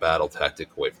sneak a battle tactic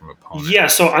away from opponent. Yeah,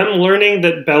 so I'm learning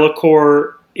that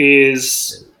Bellacore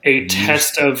is a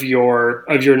test of your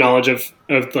knowledge of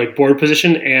like board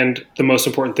position and the most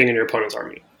important thing in your opponent's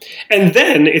army. And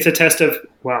then it's a test of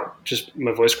just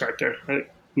my voice cracked there.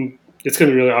 It's going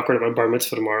to be really awkward at my bar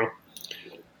mitzvah tomorrow.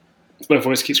 My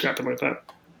voice keeps cracking like that.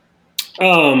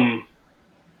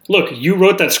 Look, you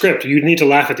wrote that script. You need to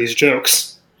laugh at these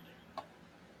jokes.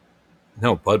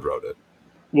 No, Bud wrote it.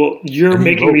 Well, you're And he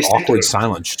making wrote me stick to awkward it.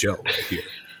 silence Joe right here.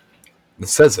 It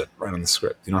says it right on the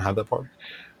script. You don't have that part?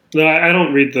 No, I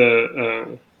don't read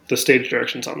the stage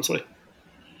directions, honestly.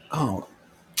 Oh.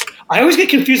 I always get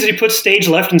confused that he puts stage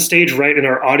left and stage right in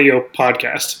our audio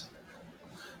podcast.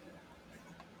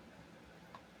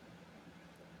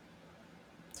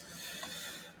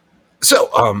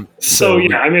 So,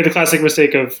 Yeah, I made the classic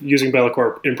mistake of using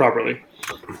Bellacore improperly,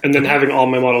 and then having all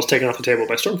my models taken off the table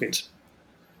by Stormfiends.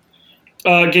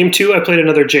 Game 2, I played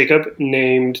another Jacob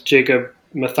named Jacob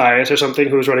Matthias or something,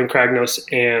 who was running Kragnos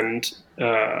and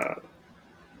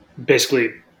basically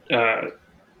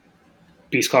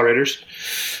Beastclaw Raiders.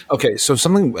 Okay, so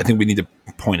something I think we need to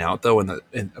point out though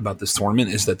about this tournament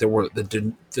is that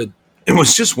it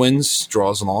was just wins,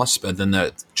 draws, and loss, but then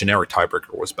the generic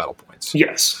tiebreaker was battle points.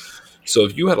 Yes, So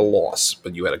if you had a loss,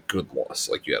 but you had a good loss,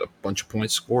 like you had a bunch of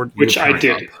points scored, which I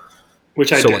did.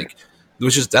 Like, it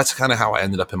was just that's kind of how I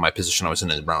ended up in my position I was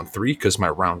in round 3 because my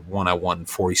round 1 I won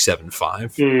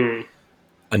 47-5,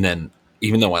 and then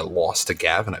even though I lost to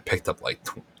Gavin, I picked up like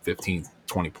 15,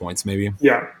 20 points maybe.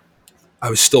 Yeah, I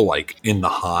was still like in the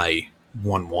high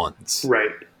 1-1s.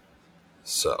 right.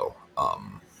 So,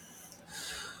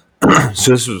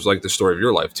 so this was like the story of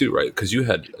your life too, right? Because you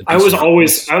had. I was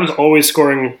always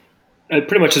scoring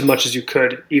pretty much as you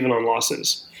could, even on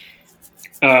losses.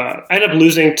 I ended up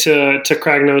losing to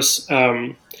Kragnos.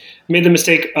 Made the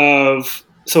mistake of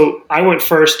I went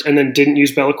first and then didn't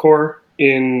use Bellacore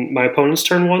in my opponent's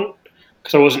turn 1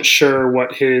 because I wasn't sure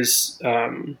what his.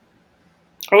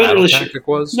 I wasn't really sure.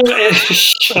 Was? No,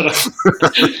 shut up.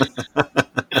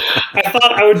 I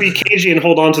thought I would be cagey and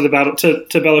hold on to the battle to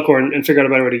Bellacore and figure out a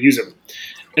better way to use him.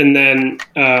 And then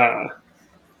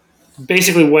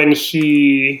basically when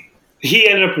he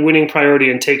ended up winning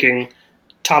priority and taking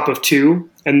top of 2,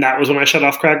 and that was when I shut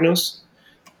off Kragnos.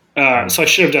 So I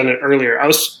should have done it earlier. I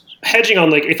was hedging on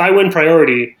like if I win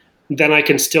priority, then I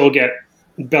can still get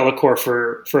Bellacore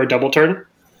for a double turn.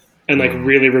 And like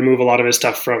really remove a lot of his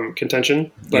stuff from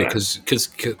contention. But, yeah,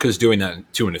 because doing that in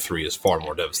 2 and a 3 is far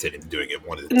more devastating than doing it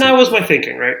 1 and 2. And that was my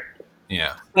thinking, right?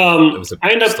 Yeah. I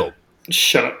ended up.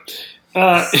 Shut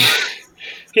up.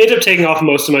 He ended up taking off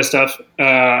most of my stuff.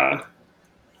 I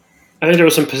think there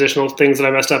was some positional things that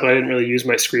I messed up, and I didn't really use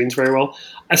my screens very well.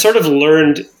 I sort of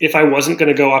learned if I wasn't going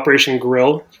to go Operation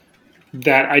Grill,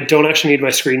 that I don't actually need my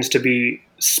screens to be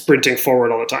sprinting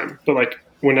forward all the time. But like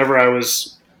whenever I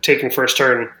was taking first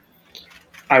turn,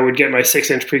 I would get my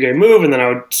 6-inch pregame move, and then I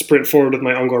would sprint forward with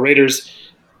my Ungor Raiders.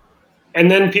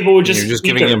 And then people would just... You're just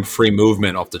giving them free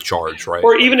movement off the charge, right?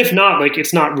 Or even if not, like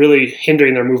it's not really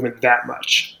hindering their movement that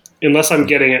much. Unless I'm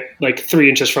getting it like 3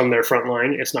 inches from their front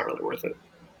line, it's not really worth it.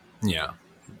 Yeah.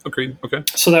 Agreed. Okay.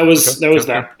 So that was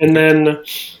that. And then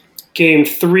game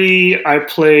 3, I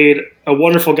played a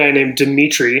wonderful guy named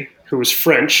Dimitri, who was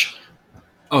French.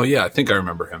 Oh, yeah, I think I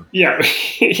remember him. Yeah,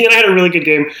 he and I had a really good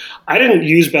game. I didn't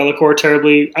use Bellacore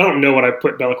terribly. I don't know what I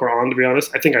put Bellacore on, to be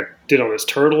honest. I think I did on his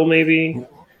turtle, maybe.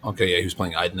 Okay, yeah, he was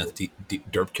playing Ideneth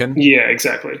Derpkin. Yeah,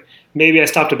 exactly. Maybe I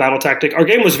stopped a battle tactic. Our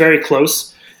game was very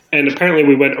close, and apparently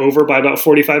we went over by about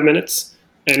 45 minutes.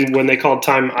 And when they called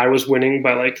time, I was winning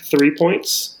by like 3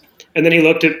 points. And then he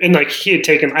looked at, and like he had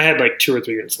taken, I had like 2 or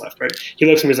 3 units left, right? He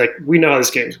looks at me, he's like, we know how this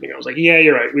game's going to go. I was like, yeah,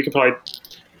 you're right. We could probably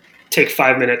take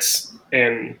 5 minutes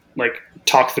and like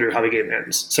talk through how the game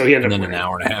ends. So he ended up winning. An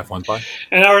hour and a half went by.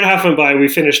 An hour and a half went by. We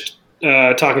finished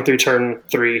talking through turn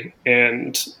 3,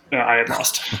 and I had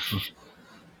lost.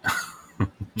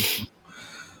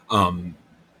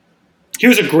 He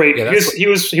was a great. Yeah, he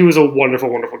was a wonderful,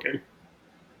 wonderful game.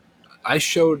 I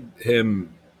showed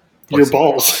him your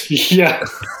balls. Yeah,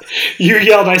 you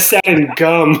yelled. I sat in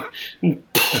gum, and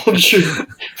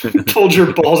pulled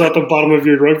your balls out the bottom of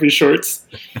your rugby shorts.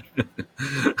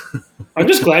 I'm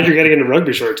just glad you're getting into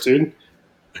rugby shorts, dude.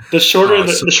 The shorter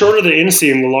the shorter the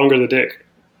inseam, the longer the dick.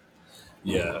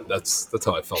 Yeah, that's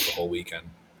how I felt the whole weekend.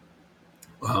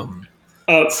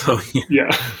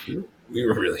 Yeah, we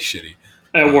were really shitty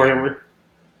at Warhammer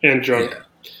and drunk. Yeah.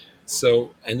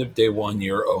 So end of day 1,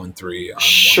 you're 0-3.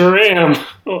 Sure am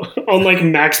on like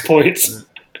max points.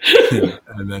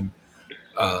 And then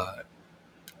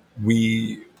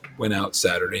we went out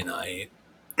Saturday night.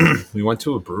 We went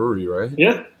to a brewery, right?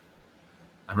 Yeah.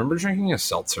 I remember drinking a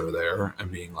seltzer there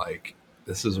and being like,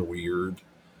 this is weird.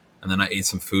 And then I ate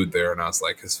some food there, and I was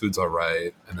like, this food's all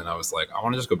right. And then I was like, I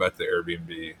want to just go back to the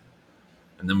Airbnb.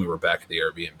 And then we were back at the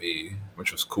Airbnb,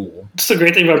 which was cool. Just the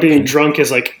great thing about being drunk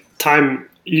is like time.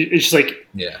 It's just like,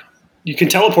 yeah, You can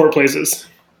teleport places.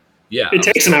 Yeah, It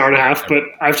takes an hour and a half, but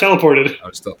I've teleported. I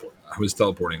was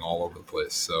teleporting all over the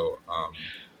place. So,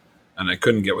 and I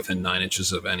couldn't get within 9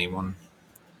 inches of anyone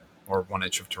or 1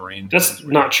 inch of terrain. That's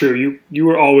not true. You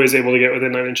were always able to get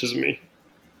within 9 inches of me.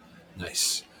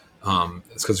 Nice.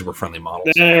 It's because we were friendly models.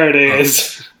 There it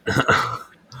is. Good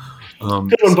one,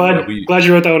 so, bud. Glad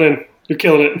you wrote that one in. You're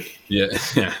killing it.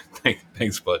 Yeah.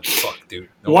 Thanks, bud. Fuck, dude.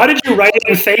 No Why did you write it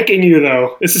in thanking you,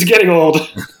 though? This is getting old.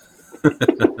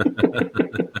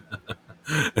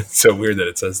 It's so weird that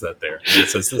it says that there. And it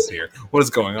says this here. What is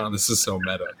going on? This is so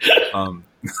meta. On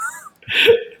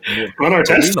our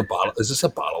test? Is this a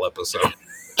bottle episode?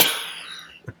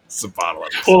 It's a bottle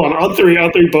episode. Hold on. On three,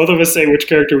 both of us say which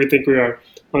character we think we are.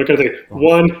 On the count of three.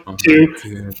 1,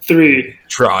 2, 3.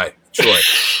 Troy.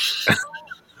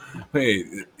 Wait,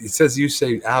 it says you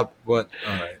say what?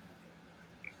 All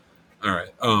right.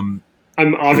 I'm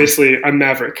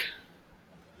Maverick.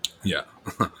 Yeah,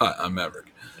 I'm Maverick.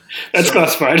 That's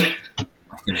classified.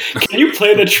 Can you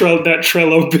play that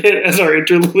Trello bit as our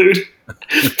interlude,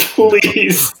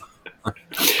 please?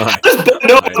 Just don't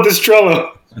know about this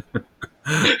Trello.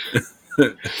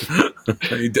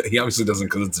 He obviously doesn't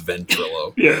because it's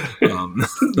Ventrilo. Yeah,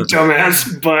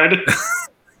 dumbass bud.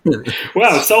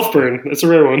 Wow, self-burn. That's a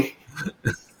rare one.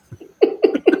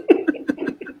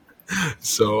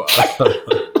 So,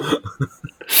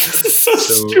 this is so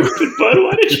stupid, bud.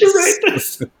 Why did you write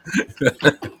this?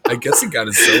 I guess he got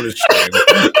his soda stream.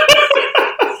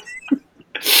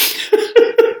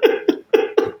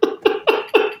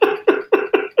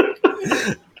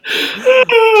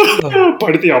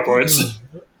 Part of the upwards.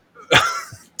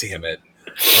 Damn it.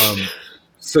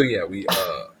 So yeah, we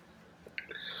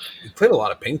played a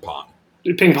lot of ping pong.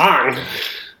 Ping pong.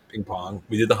 Ping pong.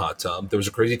 We did the hot tub. There was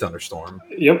a crazy thunderstorm.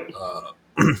 Yep.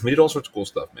 We did all sorts of cool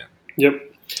stuff, man.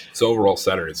 Yep. So overall,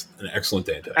 Saturday's an excellent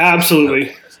day.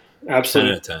 Absolutely. 10 out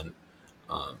of 10.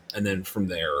 And then from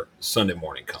there, Sunday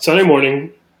morning comes. Sunday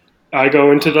morning, I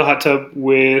go into the hot tub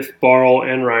with Barl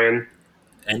and Ryan.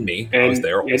 And me. I was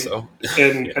there also.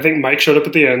 And Yeah. I think Mike showed up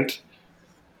at the end.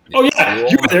 Oh, yeah. Cool.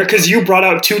 You were there because you brought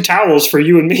out 2 towels for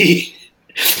you and me.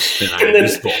 And I And then-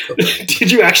 missed both of them.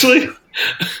 Did you actually?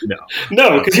 No.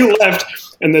 No, because you left,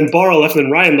 and then Barl left, and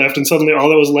then Ryan left, and suddenly all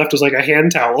that was left was like a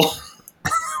hand towel.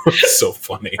 It's so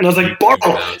funny. And I was like, Barl,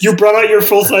 you brought out your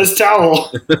full-size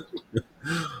towel.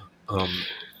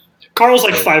 Carl's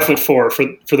like 5'4",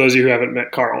 for those of you who haven't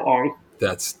met Carl Ong.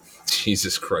 That's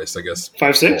Jesus Christ. I guess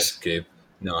 5'6"? Carl gave.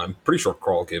 No, I'm pretty sure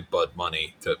Carl gave Bud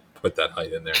money to put that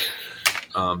height in there.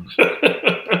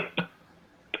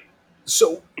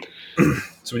 So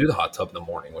we do the hot tub in the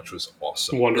morning, which was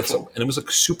awesome. Wonderful. And it was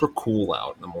like super cool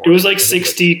out in the morning. It was like I think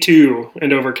 62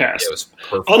 and overcast. Yeah, it was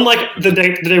perfect. Unlike the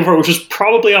day before, which was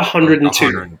probably 102.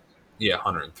 100, yeah,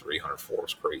 103, 104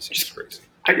 was crazy. It's crazy.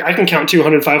 I can count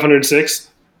 200, 506.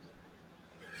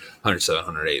 107,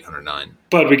 108, 109.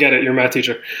 But we get it. You're a math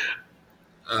teacher.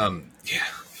 Yeah,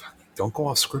 don't go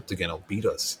off script again. It'll beat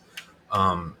us.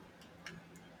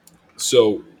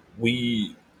 So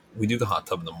we do the hot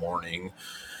tub in the morning,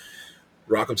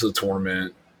 rock up to the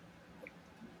tournament.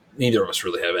 Neither of us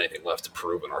really have anything left to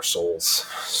prove in our souls.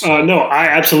 So, No, I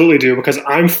absolutely do because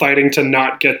I'm fighting to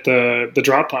not get the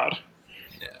drop pod.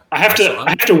 yeah. I have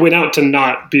to win out to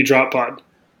not be drop pod.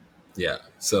 Yeah.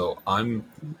 So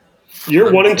You're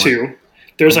I'm 1 and fine. 2.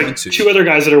 There's I'm like 1 and 2. 2 other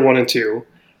guys that are 1 and 2.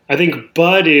 I think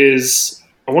Bud is.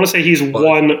 I want to say he's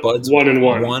Bud's 1 and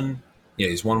 1. Yeah,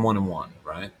 he's 1 and 1,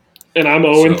 right? And I'm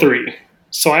 0 and So- 3.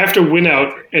 So I have to win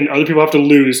out, and other people have to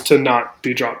lose to not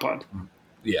be drop pod.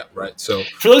 Yeah, right. So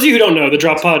For those of you who don't know, the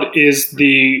drop pod is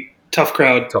the Tough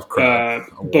Crowd,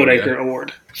 award, Boat yeah. Anchor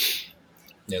Award,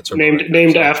 Yeah, it's our named Boat Anchor,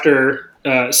 named so-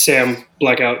 after Sam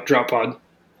Blackout Drop Pod.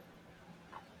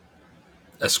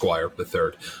 Esquire the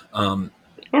third. Oh,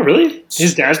 really?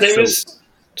 His dad's name is.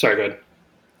 Sorry, go ahead.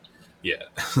 Yeah.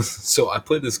 So I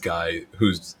played this guy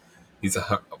he's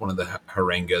one of the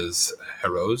Haranga's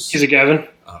heroes. He's a Gavin.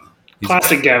 He's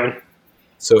Classic a Gavin.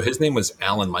 So his name was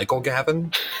Alan Michael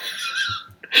Gavin.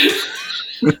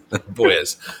 Boy,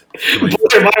 is Boy,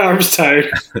 are my arms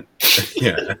tired.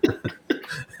 yeah.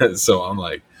 So I'm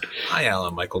like, hi,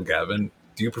 Alan Michael Gavin.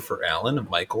 Do you prefer Alan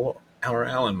Michael or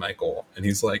Alan Michael? And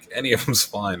he's like, any of them's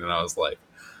fine. And I was like,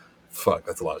 fuck,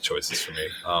 that's a lot of choices for me.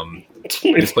 It's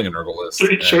only He's playing a Nurgle list.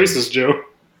 3 and- choices, Joe.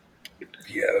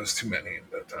 Yeah, that was too many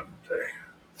at that time of day.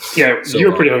 Yeah, So, you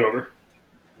were pretty hungover.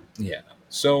 Yeah.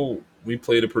 So we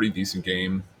played a pretty decent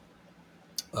game.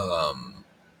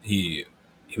 He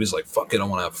was like, fuck it, I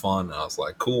want to have fun. And I was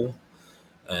like, cool.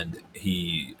 And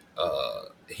he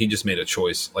just made a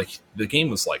choice. Like, the game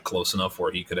was like close enough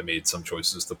where he could have made some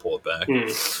choices to pull it back.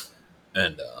 Mm.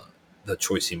 And the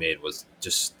choice he made was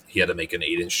just he had to make an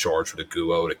 8-inch charge with a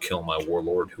Guo to kill my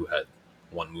warlord who had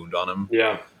 1 wound on him.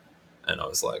 Yeah. And I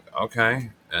was like,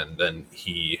 okay. And then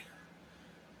he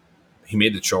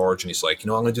made the charge, and he's like, I'm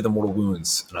going to do the mortal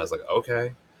wounds. And I was like,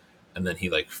 okay. And then he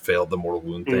like failed the mortal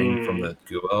wound thing from the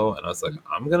Guo, and I was like,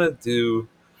 I'm gonna do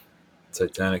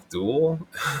Titanic Duel,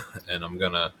 and I'm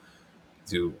gonna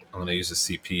use the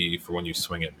CP for when you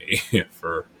swing at me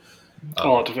for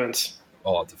all out defense.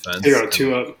 All out defense. He got a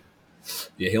 2-up.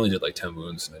 Yeah, he only did like 10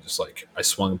 wounds, and I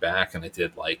swung back, and I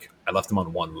left him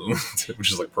on 1 wound,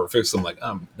 which is like perfect. So I'm like,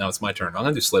 now it's my turn. I'm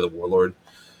gonna do Slay the Warlord.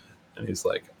 And he's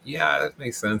like, yeah, that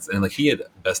makes sense. And like he had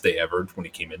best day ever when he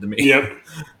came into me. Yep.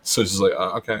 So it's just like,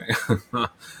 okay. And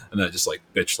then I just like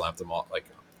bitch slapped him off. Like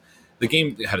the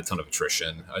game had a ton of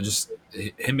attrition.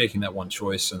 Him making that one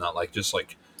choice and not like just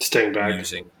like staying back,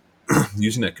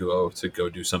 using that Guo to go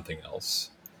do something else.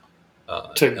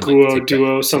 Guo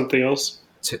duo something else.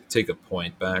 Take a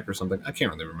point back or something. I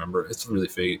can't really remember. It's really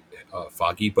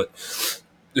foggy, but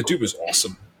the dude was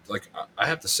awesome. Like I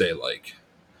have to say, like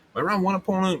my round 1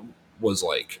 opponent was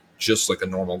like just like a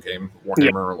normal game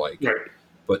Warhammer,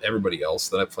 but everybody else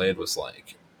that I played was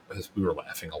like we were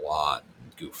laughing a lot,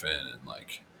 and goofing, and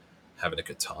like having a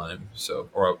good time.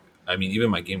 So, even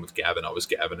my game with Gavin, I was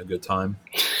Gavin a good time.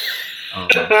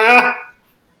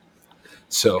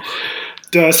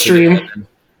 Stream. Yeah,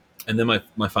 and then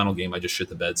my final game, I just shit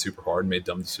the bed super hard, made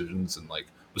dumb decisions, and like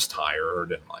was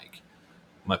tired, and like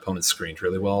my opponent screened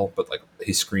really well, but like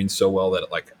he screened so well that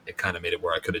it kind of made it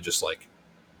where I could have just like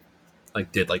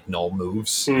did like null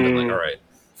moves and then like, all right,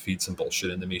 feed some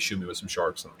bullshit into me, shoot me with some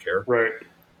sharks, I don't care. Right.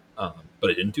 But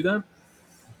I didn't do that.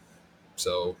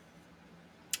 So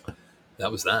that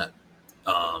was that.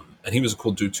 And he was a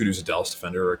cool dude too. He was a Dallas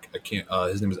Defender. I can't.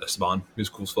 His name was Esteban. He was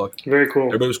cool as fuck. Very cool.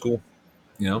 Everybody was cool.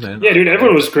 Man. Yeah, dude.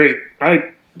 Everyone was great. Not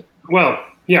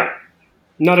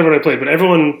everyone I played, but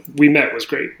everyone we met was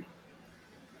great.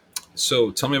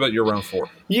 So tell me about your round 4.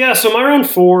 Yeah. So my round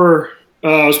 4,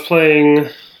 I was playing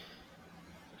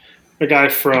a guy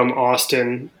from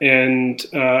Austin, and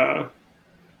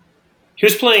he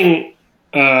was playing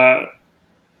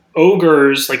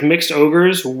ogres, like mixed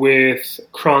ogres with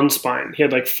Kronspine. He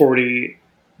had like 40.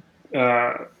 He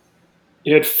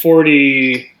had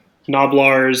 40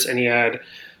 Noblars, and he had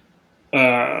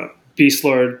Beast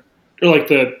Lord, or like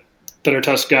the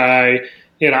Thundertusk guy.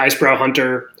 He had an Icebrow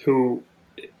Hunter who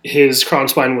his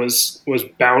Kronspine was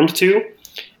bound to.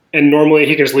 And normally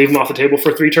he can just leave him off the table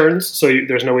for 3 turns, so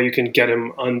there's no way you can get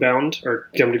him unbound or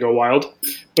get him to go wild.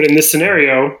 But in this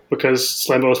scenario, because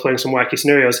Slambo was playing some wacky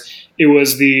scenarios, it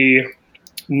was the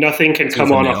nothing can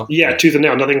come on. Tooth and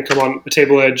nail. Nothing can come on a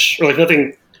table edge, or like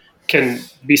nothing can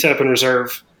be set up in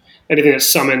reserve. Anything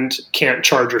that's summoned can't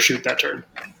charge or shoot that turn.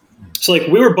 So like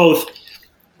we were both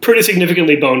pretty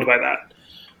significantly boned by that.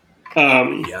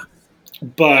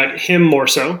 But him more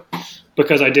so,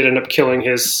 because I did end up killing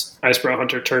his Icebrow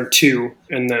Hunter turn 2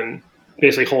 and then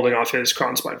basically holding off his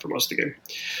Kronspine for most of the game.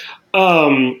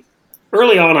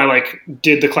 Early on, I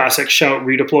did the classic shout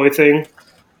redeploy thing.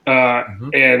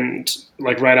 And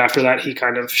right after that, he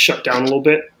kind of shut down a little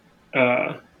bit.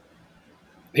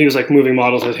 He was moving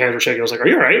models, his hands were shaking. I was like, "Are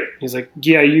you all right?" He's like,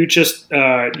 "Yeah, you just,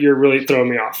 you're really throwing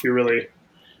me off. You're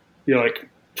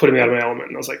putting me out of my element."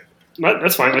 And I was like,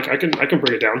 "That's fine. I can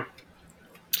bring it down."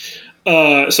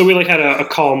 So we had a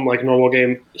calm, normal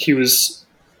game.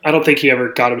 I don't think he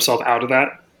ever got himself out of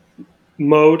that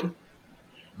mode.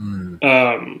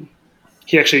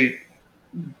 He actually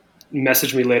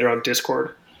messaged me later on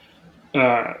Discord,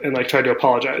 and tried to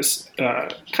apologize.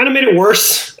 Kind of made it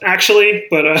worse, actually,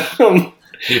 but,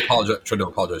 he tried to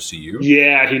apologize to you?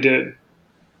 Yeah, he did.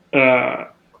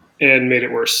 And made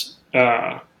it worse.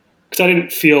 Because I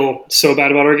didn't feel so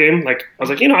bad about our game. I was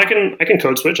like, I can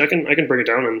code switch. I can bring it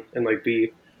down and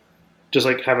be just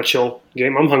have a chill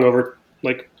game. I'm hungover.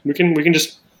 We can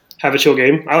just have a chill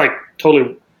game. I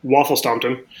totally waffle stomped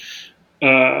him.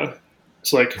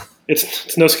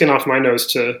 It's no skin off my nose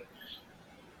to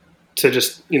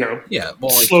just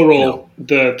slow roll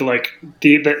the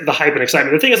hype and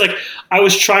excitement. The thing is I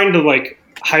was trying to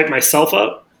hype myself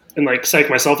up and psych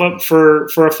myself up for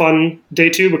a fun day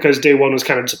 2 because day 1 was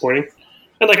kind of disappointing.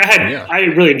 And I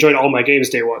really enjoyed all my games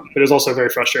day 1, but it was also very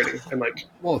frustrating. And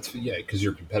because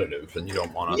you're competitive and you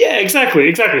don't want to. Yeah,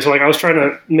 exactly. So I was trying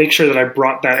to make sure that I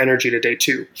brought that energy to day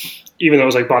 2, even though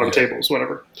it was bottom tables,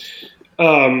 whatever.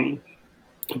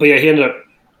 But yeah, he ended up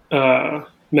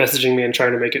messaging me and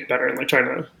trying to make it better and trying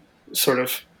to sort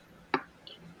of.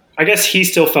 I guess he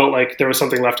still felt like there was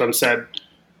something left unsaid,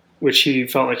 which he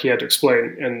felt like he had to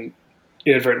explain, and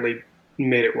inadvertently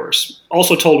made it worse.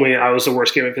 Also told me I was the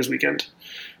worst game of his weekend.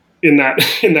 in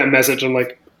that message. I'm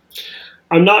like,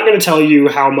 I'm not going to tell you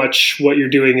how much what you're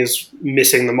doing is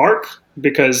missing the mark,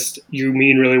 because you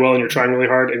mean really well and you're trying really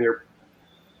hard and you're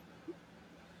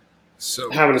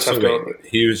having a tough go.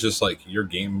 He was just like, your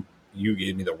game, you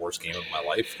gave me the worst game of my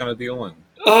life kind of deal. And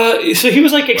so he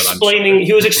was like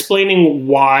explaining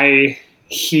why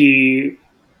he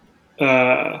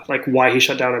why he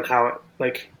shut down and how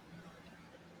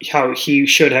he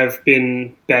should have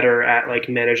been better at like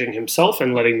managing himself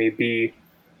and letting me be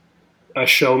a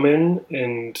showman,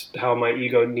 and how my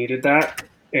ego needed that.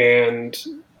 And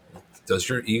does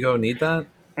your ego need that?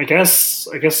 I guess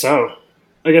so.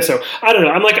 I don't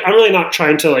know. I'm really not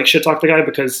trying to like shit talk the guy,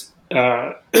 because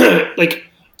like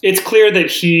it's clear that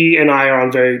he and I are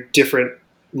on very different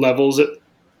levels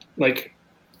like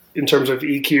in terms of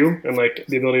EQ and like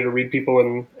the ability to read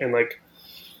people and like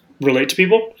relate to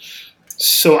people.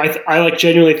 So I like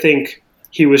genuinely think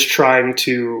he was trying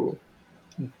to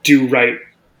do right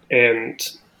and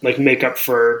like make up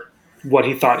for what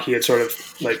he thought he had sort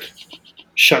of like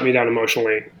shut me down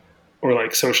emotionally or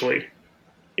like socially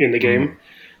in the game.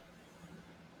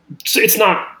 So it's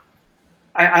not,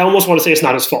 I almost want to say it's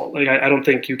not his fault. Like I don't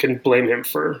think you can blame him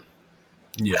for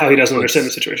how he doesn't understand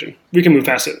the situation. We can move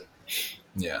past it.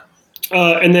 Yeah.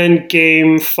 And then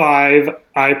game 5,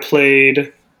 I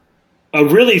played a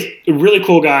really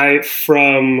cool guy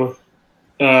from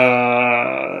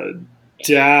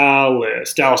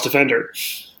Dallas Defender,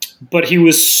 but he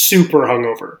was super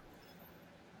hungover.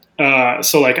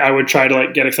 So like I would try to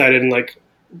like get excited and like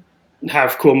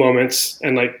have cool moments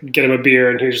and like get him a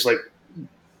beer, and he was just like,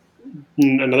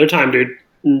 another time, dude.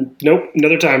 Nope,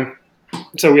 another time.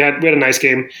 So we had a nice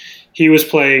game. He was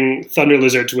playing Thunder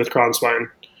Lizards with Kronspine,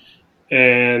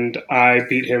 and I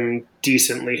beat him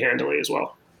decently handily as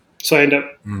well. So I end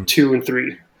up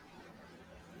 2-3.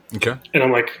 Okay. And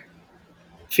I'm like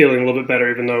feeling a little bit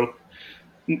better, even though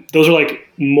those are like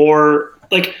more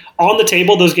like on the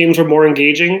table, those games were more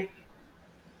engaging.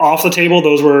 Off the table,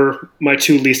 those were my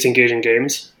 2 least engaging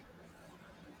games.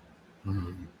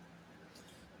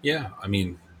 Yeah, I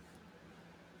mean,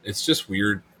 it's just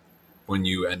weird when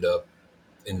you end up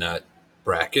in that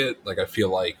bracket. Like, I feel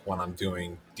like when I'm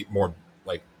doing more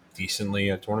like decently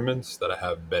at tournaments, that I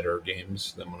have better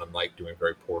games than when I'm like doing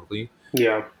very poorly.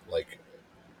 Yeah. Like,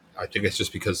 I think it's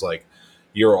just because like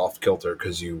you're off kilter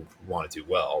because you want to do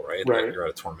well, right? Right. Like, you're at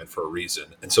a tournament for a reason,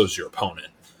 and so is your opponent.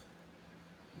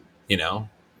 You know,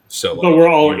 so like, but we're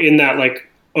all in that like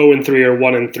 0-3 or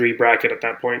 1-3 bracket at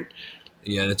that point.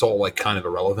 Yeah, and it's all like kind of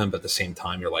irrelevant, but at the same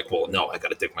time, you're like, well, no, I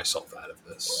got to dig myself out of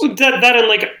this. That and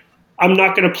like, I'm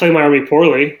not going to play my army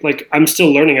poorly. Like, I'm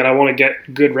still learning it. I want to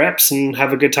get good reps and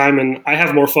have a good time, and I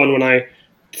have more fun when I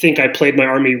think I played my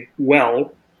army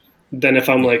well than if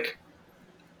I'm like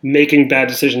making bad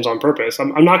decisions on purpose.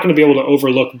 I'm not going to be able to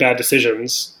overlook bad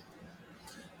decisions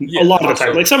a lot of the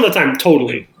time. Like some of the time,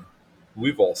 totally.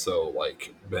 We've also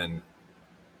like been,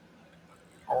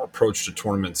 our approach to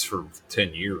tournaments for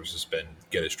 10 years has been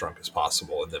get as drunk as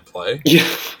possible and then play. Yeah.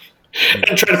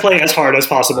 And try to play as hard as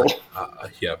possible.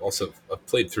 Yeah, I've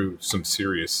played through some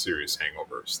serious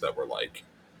hangovers that were like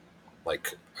I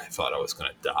thought I was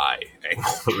going to die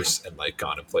hangovers, and like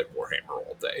gone and played Warhammer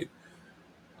all day.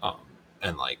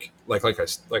 And like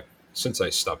since I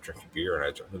stopped drinking beer and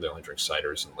I really only drink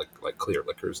ciders and like clear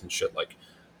liquors and shit, like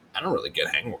I don't really get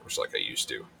hangovers like I used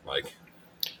to. Like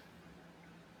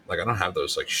I don't have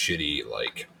those like shitty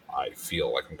like I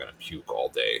feel like I'm gonna puke all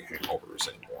day hangovers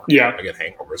anymore. Yeah, I get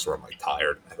hangovers where I'm like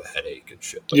tired and have a headache and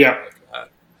shit. Yeah, like that.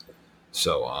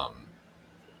 So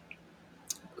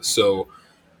so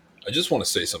I just want to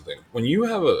say something. When you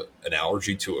have an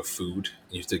allergy to a food,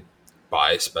 and you have to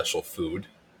buy special food,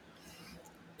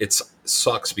 it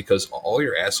sucks because all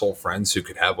your asshole friends who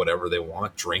could have whatever they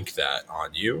want drink that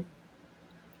on you.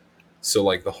 So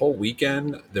like the whole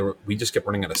weekend, we just kept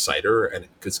running out of cider, and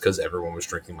it's because everyone was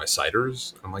drinking my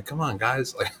ciders. I'm like, come on,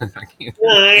 guys! Like, I can't.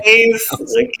 Nice.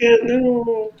 I can't.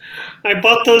 No. I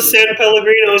bought those San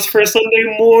Pellegrinos for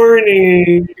Sunday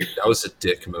morning. That was a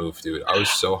dick move, dude. I was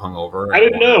so hungover. I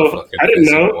didn't know.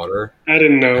 Water, I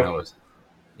didn't know.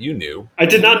 You knew. I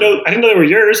did not know. I didn't know they were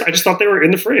yours. I just thought they were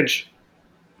in the fridge.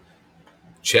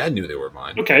 Chad knew they were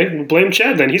mine. Okay, well, blame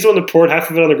Chad then. He's the one that poured half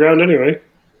of it on the ground anyway.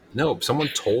 No, someone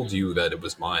told you that it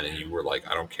was mine, and you were like,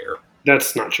 "I don't care."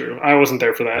 That's not true. I wasn't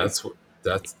there for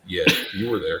that. Yeah. You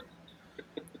were there.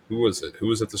 Who was it? Who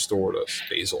was at the store with us?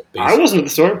 Basil. I wasn't at the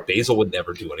store. Basil would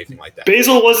never do anything like that.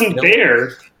 Basil wasn't there.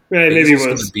 Yeah, maybe he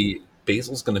was.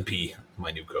 Basil's going to be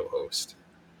my new co-host.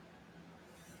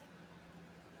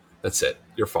 That's it.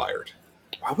 You're fired.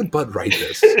 Why would Bud write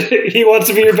this? He wants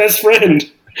to be your best friend.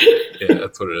 Yeah,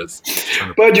 that's what it is.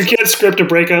 But you can't script a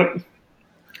breakup.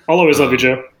 I'll always love you,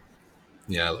 Joe.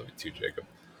 Yeah, I love you too, Jacob.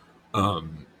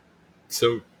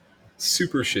 So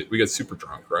we got super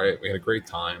drunk, right? We had a great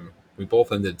time. We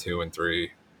both ended 2 and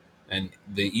 3, and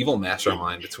the evil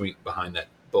mastermind behind that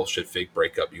bullshit fake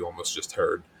breakup you almost just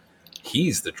heard,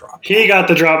 he's the drop. He got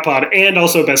the drop pod and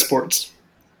also best sports.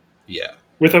 Yeah,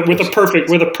 with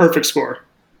a perfect score.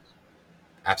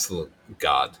 Absolute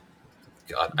God.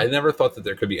 I never thought that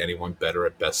there could be anyone better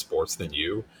at best sports than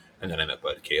you. And then I met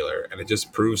Bud Kaler, and it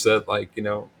just proves that, like,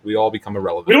 we all become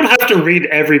irrelevant. We don't have to read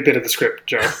every bit of the script,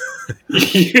 Joe.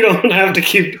 You don't have to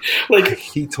keep, like...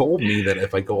 He told me that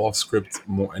if I go off script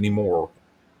anymore,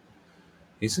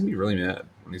 he's going to be really mad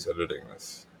when he's editing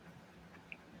this.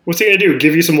 What's he going to do?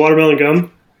 Give you some watermelon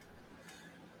gum?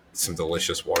 Some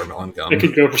delicious watermelon gum. I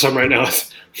could go for some right now.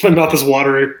 My mouth is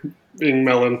watering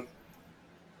melon.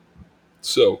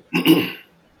 So...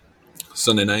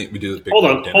 Sunday night, we do the big Hold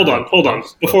on.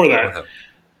 Before that,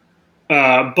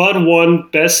 Bud won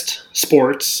Best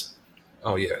Sports.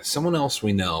 Oh, yeah. Someone else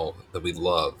we know that we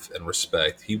love and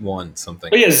respect, he won something.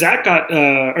 Oh, yeah, Zach got,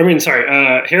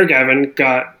 Hair Gavin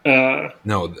got...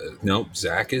 No,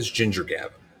 Zach is Ginger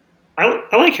Gavin. I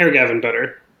like Hair Gavin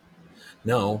better.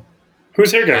 No.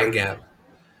 Who's Hair Gavin? Gavin.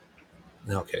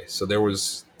 Okay, so there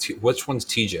was... which one's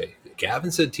TJ?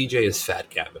 Gavin said TJ is Fat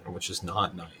Gavin, which is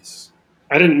not nice.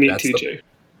 I didn't meet TJ.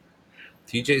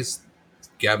 TJ's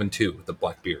Gavin too, with the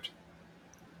black beard.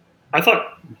 I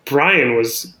thought Brian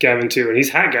was Gavin too, and he's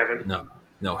Hat Gavin.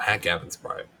 No, Hat Gavin's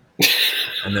Brian.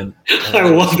 And then I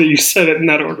love that you said it in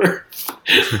that order.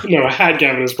 No, Hat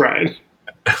Gavin is Brian.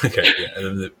 Okay, yeah,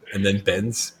 and then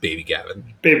Ben's Baby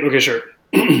Gavin. Okay, sure.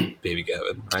 Baby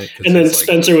Gavin, right? And then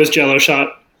Spencer was Jello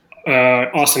Shot,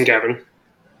 Austin Gavin.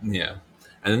 Yeah.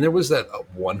 And then there was that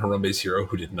one Harambe's hero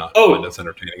who did not find us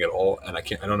entertaining at all, and I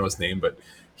don't know his name, but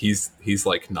he's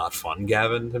like not fun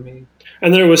Gavin to me.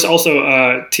 And there was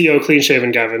also T.O. Clean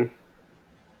Shaven Gavin.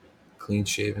 Clean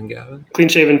Shaven Gavin? Clean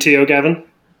Shaven T.O. Gavin.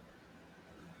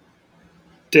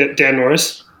 Dan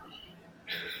Norris.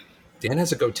 Dan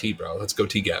has a goatee, bro. That's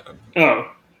goatee Gavin.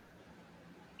 Oh.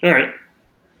 All right.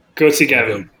 Goatee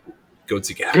Gavin.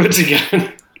 Goatee Gavin. Goatee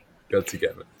Gavin. Goatee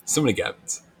Gavin. So many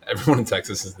Gavins. Everyone in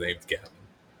Texas is named Gavin.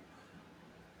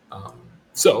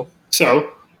 So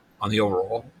on the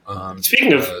overall.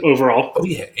 Speaking of overall. Oh,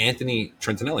 yeah. Anthony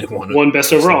Trentinelli won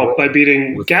best overall by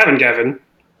beating Gavin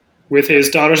with his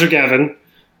Daughters of Gavin,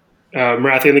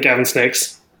 Marathi and the Gavin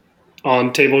Snakes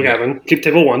on Table Gavin. Keep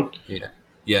Table 1. Yeah.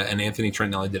 Yeah, and Anthony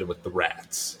Trentinelli did it with the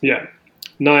Rats. Yeah.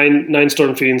 Nine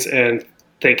Storm Fiends and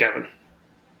Thank Gavin.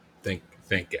 Thank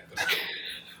Gavin.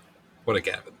 What a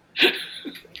Gavin.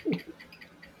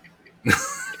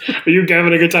 Are you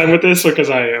having a good time with this, or because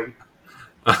I am?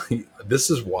 This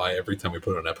is why every time we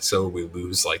put an episode, we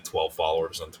lose like 12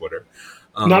 followers on Twitter.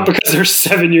 Not because they're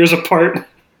 7 years apart.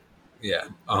 Yeah.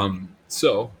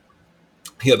 So,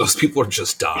 yeah, those people are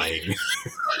just dying.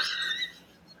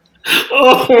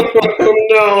 Oh,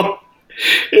 no.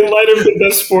 In light of the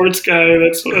best sports guy,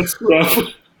 that's rough.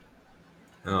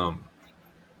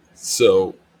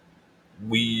 So,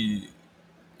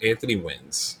 Anthony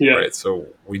wins. Yeah. Right. So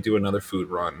we do another food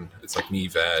run. It's like me,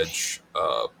 Veg,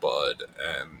 Bud,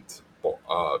 and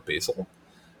Basil,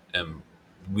 and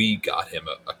we got him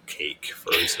a cake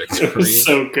for his victory. It was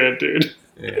so good, dude.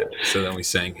 Yeah. So then we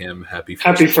sang him "Happy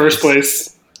First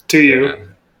Place" to you. Yeah.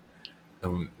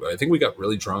 And I think we got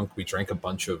really drunk. We drank a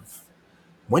bunch of.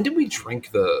 When did we drink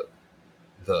the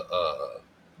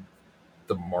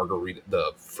margarita,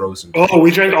 the frozen drinks?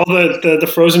 We drank all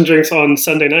the frozen drinks on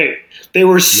Sunday night. They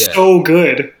were so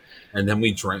good. And then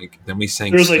we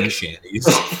sang sea shanties.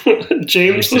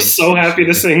 James was so happy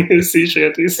to sing his sea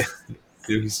shanties.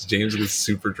 Dude, James was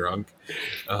super drunk.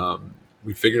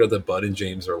 We figured out that Bud and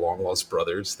James are long lost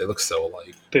brothers. They look so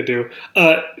alike. They do.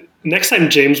 Next time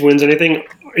James wins anything,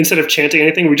 instead of chanting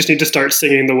anything, we just need to start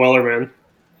singing the Weller Man.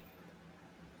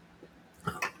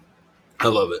 I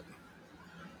love it.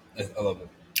 I love it.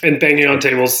 And banging on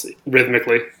tables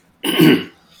rhythmically.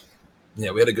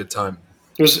 Yeah, we had a good time.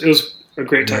 It was a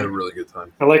great time. We had a really good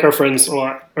time. I like our friends a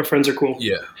lot. Our friends are cool.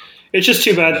 Yeah. It's just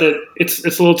too bad that it's a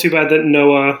little too bad that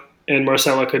Noah and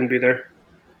Marcella couldn't be there.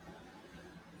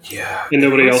 Yeah. And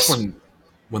nobody else.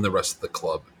 When the rest of the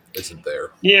club isn't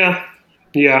there. Yeah.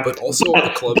 But also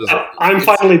the club is. I'm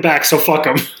finally back, so fuck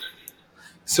them.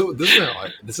 So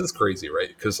this is crazy, right?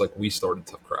 Because like we started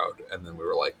Tough Crowd, and then we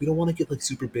were like, we don't want to get like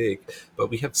super big, but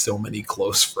we have so many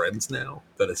close friends now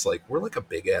that it's like we're like a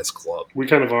big ass club. We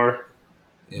kind of are.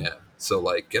 Yeah. So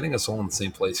like getting us all in the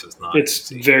same place is not. It's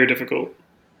easy. very difficult.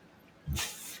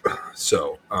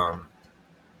 So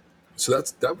So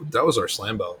that was our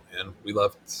Slambo, man. We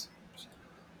left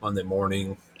Monday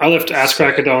morning. I left Ass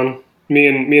Crack of Dawn. Me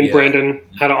and Yeah. Brandon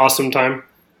had an awesome time,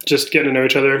 just getting to know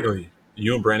each other.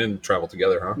 You and Brandon traveled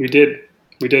together, huh? We did.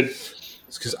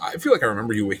 It's because I feel like I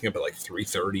remember you waking up at like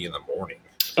 3:30 in the morning.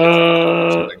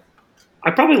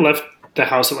 I probably left the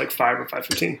house at like 5 or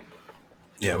 5:15.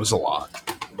 Yeah, it was a lot,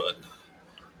 but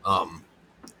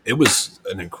it was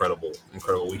an incredible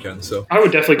weekend. So I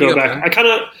would definitely go Yeah, back. man.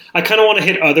 I kind of want to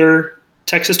hit other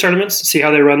Texas tournaments, see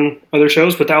how they run other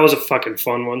shows, but that was a fucking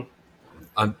fun one.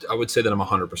 I would say that I'm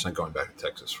 100% going back to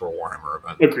Texas for a Warhammer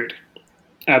event. Agreed.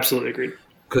 Absolutely agreed.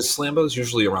 Because Slambo is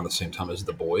usually around the same time as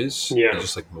the boys. Yeah. They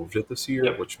just like moved it this year,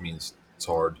 Yep. which means it's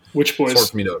hard. Which It's hard boys?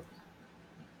 for me to,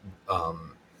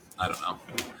 I don't know,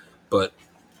 but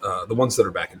the ones that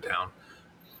are back in town.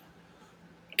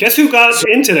 Guess who got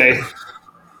in today?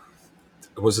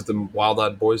 Was it the Wild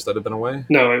Eyed Boys that have been away?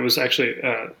 No, it was actually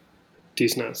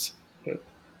D's Nuts. But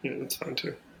yeah, that's fine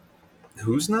too.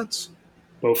 Who's nuts?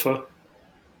 Bofa.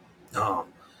 Oh,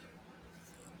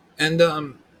 and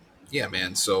yeah,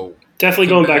 man. So Definitely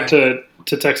going back to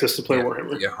Texas to play yeah,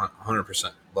 Warhammer. Yeah,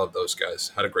 100%. Love those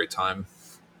guys. Had a great time,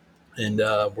 and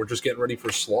we're just getting ready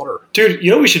for Slaughter. Dude, you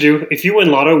know what we should do? If you win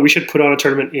Lotto, we should put on a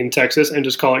tournament in Texas and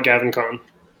just call it Gavin Con.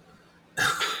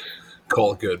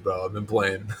 Call it good, bro. I've been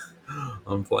playing.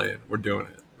 I'm playing. We're doing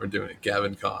it.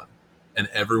 Gavin Con, and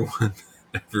everyone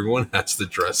has to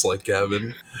dress like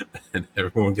Gavin, and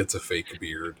everyone gets a fake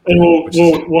beard. And which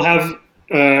is we'll have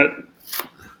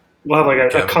like a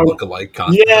Gavin look-alike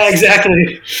contest. Yeah,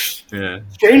 exactly. Yeah,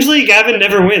 Strangely, Gavin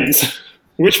never wins.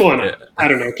 Which one? Yeah. I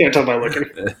don't know. Can't tell by looking.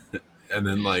 and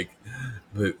then like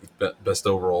the best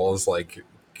overall is like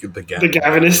the Gavin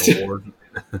Gavinist. award,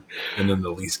 and then the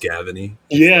least Gavin-y.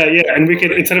 Yeah. And we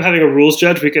could, instead of having a rules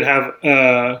judge, we could have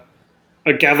a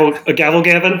gavel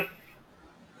Gavin.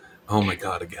 Oh my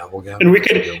god, a gavel Gavin. And we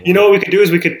could, you know what we could do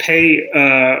is we could pay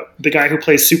the guy who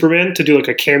plays Superman to do like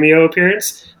a cameo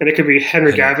appearance, and it could be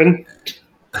Henry Gavin.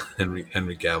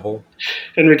 Henry Gavel.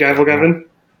 Henry Gavel Gavin.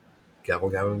 Gavin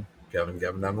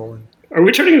Gavin. Are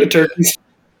we turning into turkeys?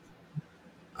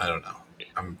 I don't know.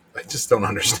 I just don't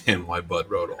understand why Bud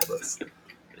wrote all this.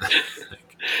 I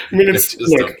mean, I just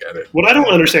look, don't get it. what I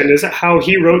don't understand is how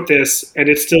he wrote this, and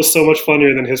it's still so much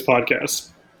funnier than his podcast.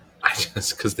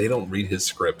 Because they don't read his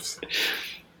scripts.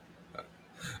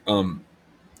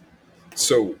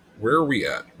 So where are we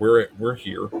at? We're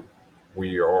here.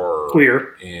 We are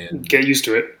Queer. in Get used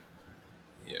to it.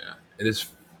 yeah. It's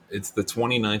the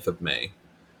 29th of May.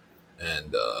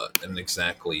 And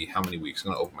exactly how many weeks?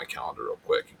 I'm gonna open my calendar real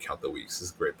quick and count the weeks. This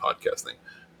is great podcasting.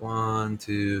 1,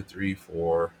 2, 3,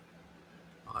 4,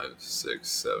 5, 6,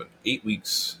 7, 8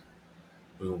 weeks.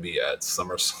 We will be at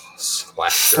Summer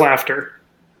Slafter.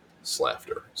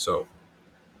 So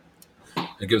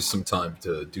it gives us some time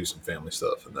to do some family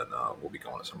stuff, and then we'll be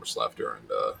going to Summer Slafter. And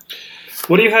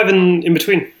What do you have in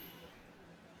between?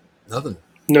 nothing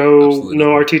No Absolutely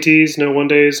no nothing. RTTs, no one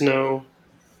days, no.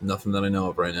 that I know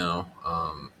of right now.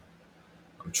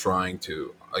 I'm trying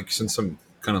to, like, since I'm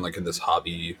kind of like in this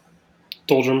hobby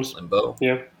Doldrums. limbo.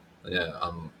 Yeah.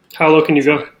 Yeah. How low can you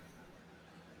go?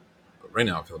 Right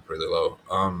now I'm feeling pretty low.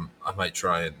 I might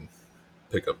try and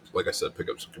pick up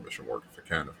some commission work if I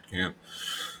can. If I can't,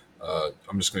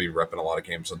 I'm just going to be repping a lot of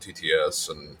games on TTS,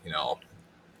 and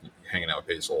hanging out with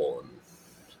Basil, and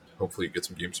hopefully get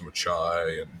some games with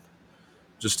Chai, and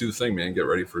just do the thing, man. Get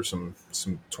ready for some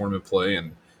tournament play,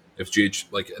 and if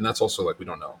and that's also like we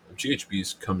don't know if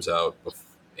GHBs comes out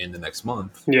in the next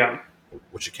month, Yeah.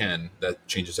 which it can. That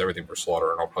changes everything for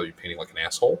Slaughter, and I'll probably be painting like an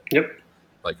asshole. Yep.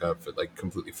 Like if it like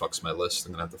completely fucks my list,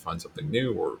 I'm gonna have to find something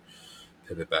new or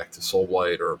pivot back to Soul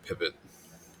Blight or pivot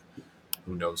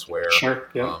who knows where. Sure.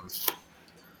 Yeah.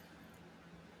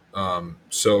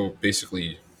 So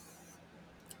basically,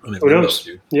 I'm in Who limbo, knows?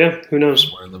 dude. Yeah. Who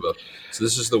knows? We're in limbo. So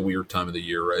this is the weird time of the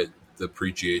year, right? The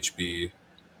pre-GHB.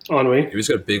 Ennui. You always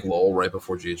got a big lull right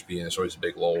before GHB, and there's always a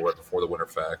big lull right before the Winter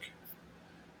Fac.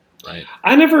 Right?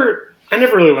 I never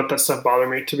really let that stuff bother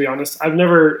me, to be honest. I've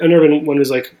never been one who's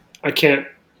like, I can't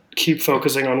keep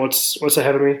focusing on what's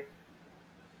ahead of me.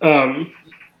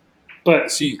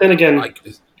 But See, then again, like,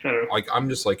 I don't know. like I'm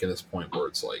just like in this point where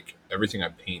it's like everything I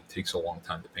paint takes a long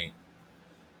time to paint.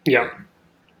 Yeah.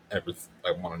 I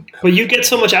want to. But you get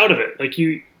so much out of it. Like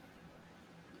you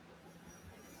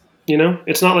know,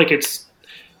 it's not like it's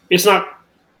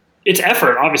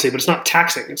effort, obviously, but it's not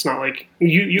taxing. It's not like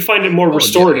you find it more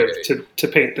restorative to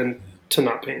paint than to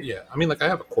not paint. Yeah, I mean, like I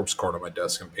have a corpse card on my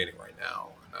desk I'm painting right now.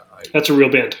 And That's a real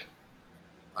band.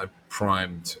 I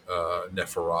primed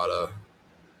Neferata,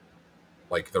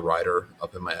 like the rider,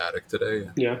 up in my attic today.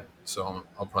 Yeah. So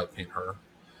I'll probably paint her.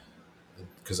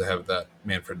 because I have that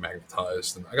Manfred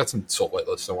magnetized, and I got some Soul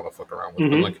Whitelists I want to fuck around with.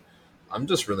 Mhm. But I'm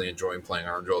just really enjoying playing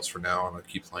Iron Jaws for now, and I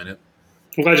keep playing it.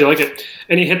 I'm glad you like it.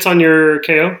 Any hits on your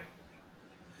KO?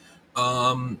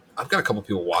 I've got a couple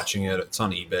people watching it. It's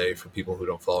on eBay for people who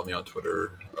don't follow me on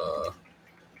Twitter.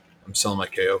 I'm selling my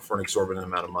KO for an exorbitant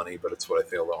amount of money, but it's what I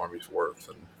feel the army's worth.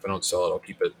 And if I don't sell it, I'll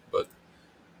keep it. But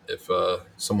if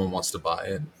someone wants to buy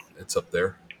it, it's up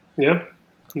there. Yeah,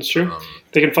 that's true.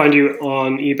 They can find you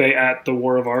on eBay at The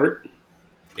War of Art.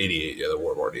 88, yeah, the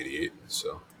War of Art 88.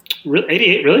 So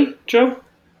 88, really, Joe?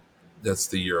 that's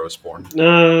the year I was born.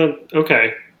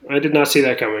 Okay. I did not see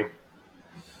that coming.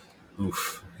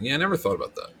 Oof. Yeah, I never thought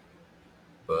about that.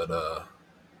 But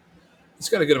it's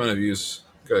got a good amount of views,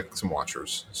 got some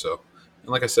watchers. So,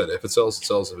 and like I said, if it sells, it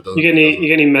sells. If it doesn't, You it doesn't.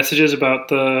 get any messages about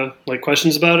the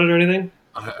questions about it or anything?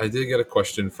 I did get a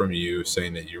question from you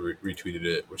saying that you retweeted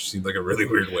it, which seemed like a really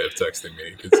weird way of texting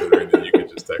me, considering that you could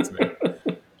just text me.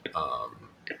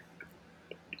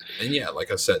 And yeah, like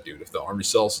I said, dude, if the army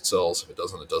sells, it sells. If it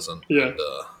doesn't, it doesn't. Yeah.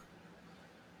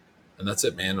 And that's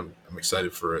it, man. I'm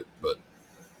excited for it, but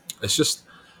it's just,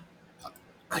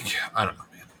 like, I don't know,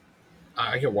 man.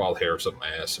 I get wild hairs up my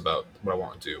ass about what I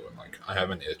want to do, and I have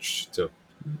an itch to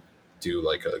do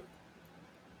a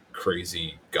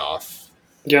crazy goth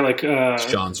Yeah,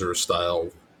 Shanzer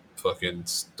style fucking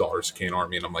Stars Kane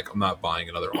army, and I'm not buying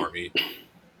another army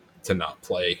to not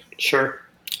play. sure.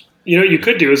 You know what you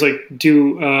could do is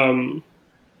do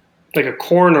a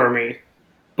corn army,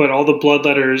 but all the blood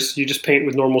letters you just paint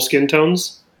with normal skin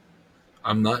tones.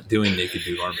 I'm not doing Naked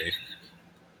Dude Army.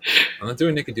 I'm not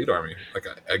doing Naked Dude Army.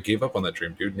 I gave up on that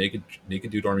dream, dude. Naked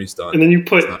Dude Army's done. And then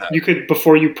It's not happening. you could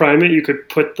before you prime it, you could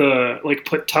put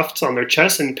put tufts on their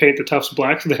chests and paint the tufts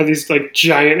black, so they have these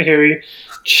giant hairy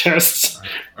chests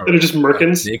All that are just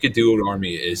merkins. Naked Dude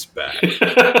Army is back.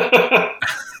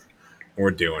 We're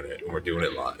doing it. We're doing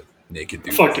it live. Naked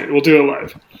Dude. Fuck it, we'll do it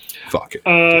live. Fuck it.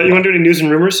 You want to do any news and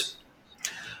rumors?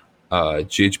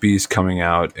 GHB is coming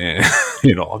out in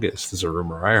August. Is a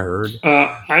rumor I heard.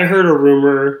 I heard a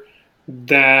rumor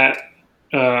that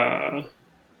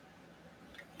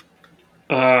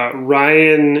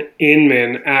Ryan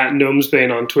Inman at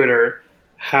Gnomesbane on Twitter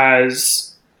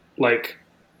has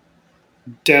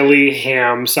deli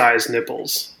ham sized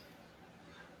nipples.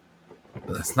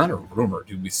 That's not a rumor,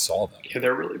 dude. We saw them. Yeah,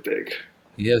 they're really big.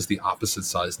 He has the opposite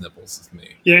size nipples as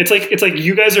me. Yeah, it's like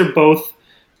you guys are both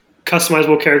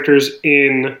customizable characters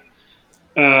in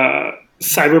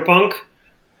Cyberpunk,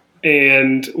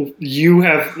 and you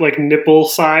have nipple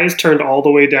size turned all the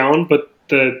way down, but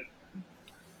the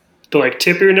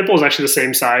tip of your nipple is actually the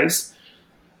same size.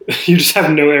 You just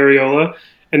have no areola,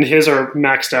 and his are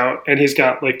maxed out, and he's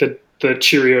got the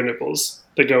Cheerio nipples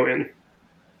that go in.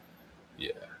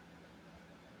 Yeah.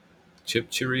 Chip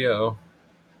Cheerio.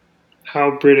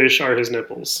 How British are his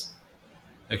nipples?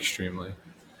 Extremely.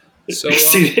 So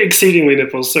Exceedingly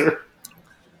nipples, sir.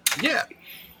 yeah.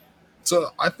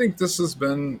 So I think this has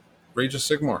been Rage of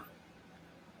Sigmar.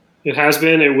 It has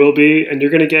been, it will be, and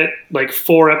you're going to get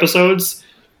 4 episodes.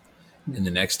 In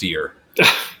the next year.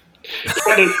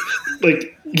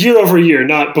 Year over year,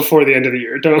 not before the end of the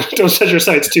year. Don't set your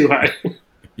sights too high.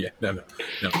 Yeah, no.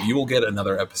 You will get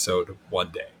another episode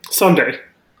one day. Someday.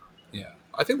 Yeah.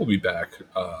 I think we'll be back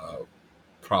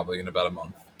probably in about a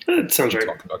month. That sounds right.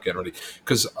 Talking about getting ready.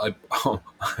 Because I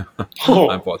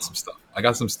bought some stuff. I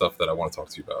got some stuff that I want to talk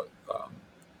to you about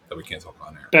that we can't talk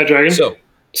on air. Bad Dragon? So,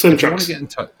 Slim if you want Trunks. to get in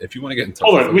touch,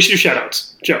 Hold with on, we us, should do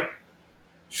shout-outs. Joe,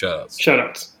 shout-outs.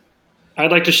 shout-outs.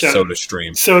 I'd like to shout Soda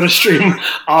Stream. Soda Stream,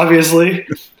 obviously.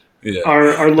 Yeah.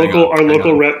 Our local Hang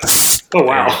on. rep. Oh,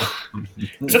 wow.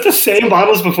 Is that the same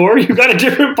bottle as before? You got a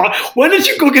different bottle? When did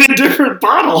you go get a different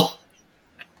bottle?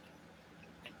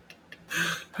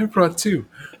 I brought 2.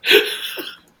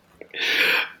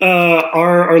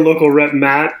 Our local rep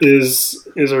Matt is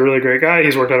a really great guy.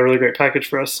 He's worked out a really great package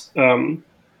for us.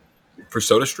 For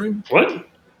Soda Stream? What?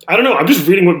 I don't know. I'm just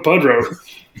reading what Bud wrote.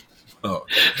 Oh.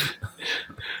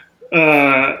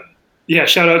 Yeah,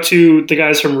 shout out to the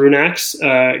guys from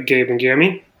Runax, Gabe and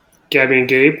Gammy. Gabby and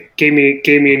Gabe.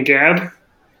 Gamey and Gab.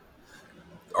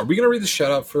 Are we going to read the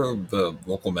shout-out for the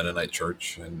local Mennonite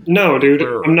church? No, dude.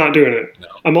 I'm not doing it. No.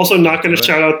 I'm also not going to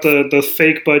Okay. shout out the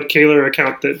fake Bud Kaler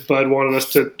account that Bud wanted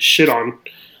us to shit on.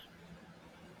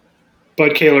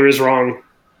 Bud Kaler is wrong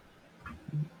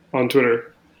on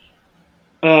Twitter.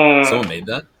 Someone made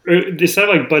that? They said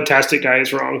Budtastic guy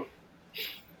is wrong.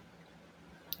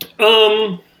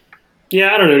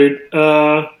 Yeah, I don't know,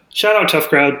 dude. Shout out Tough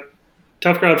Crowd.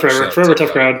 Tough Crowd forever. Shout out Forever Tough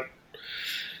Tough Crowd.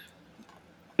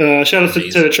 Shout out to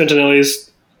the Trentinellis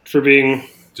for being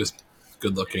Just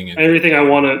good looking, and everything I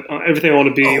want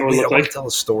to be or look like. Tell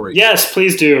a story. Yes,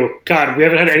 please do. God, we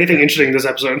haven't had anything interesting this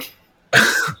episode.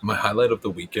 My highlight of the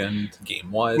weekend,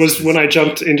 game wise, was when I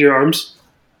jumped into your arms.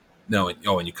 No,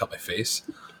 and you cut my face.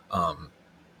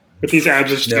 With these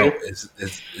abs,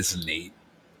 is Nate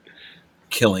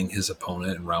killing his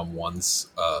opponent in round one's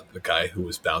the guy who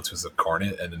was bounced was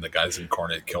Incarnate, and then the guys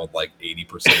Incarnate killed like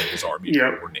 80% of his army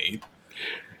for Nate.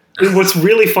 What's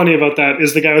really funny about that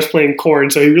is the guy was playing Korn,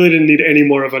 so he really didn't need any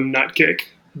more of a nut kick,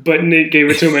 but Nate gave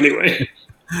it to him anyway.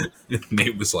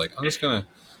 Nate was like, I'm just gonna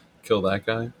kill that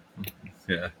guy.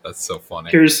 Yeah, that's so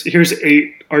funny. Here's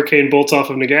 8 arcane bolts off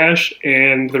of Nagash,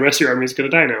 and the rest of your army is gonna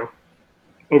die now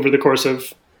over the course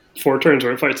of 4 turns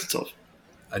where it fights itself.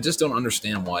 I just don't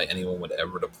understand why anyone would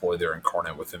ever deploy their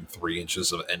Incarnate within 3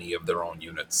 inches of any of their own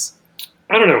units.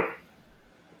 I don't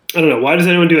know. Why does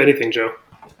anyone do anything, Joe?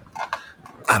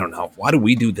 I don't know. Why do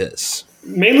we do this?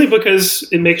 Mainly because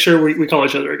it makes sure we call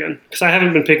each other again. Because I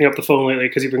haven't been picking up the phone lately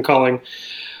because you've been calling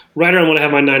right around when I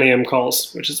have my 9 a.m.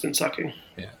 calls, which has been sucking.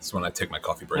 Yeah, it's when I take my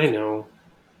coffee break. I know.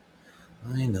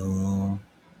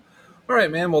 All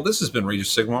right, man. Well, this has been Rage of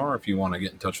Sigmar. If you want to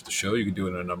get in touch with the show, you can do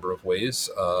it in a number of ways.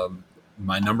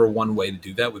 My number one way to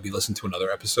do that would be listen to another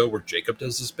episode where Jacob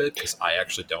does this bit, because I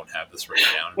actually don't have this written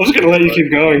down. I was going to let you keep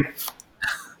going.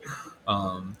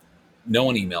 No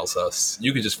one emails us.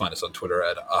 You can just find us on Twitter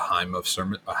at a hymen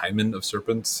of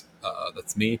serpents.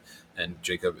 That's me. And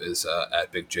Jacob is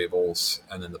at Big J Bowls.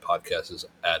 And then the podcast is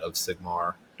at of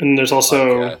Sigmar. And there's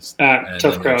also podcast. at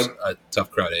Tough Crowd. Tough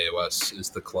Crowd AOS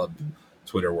is the club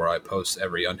Twitter where I post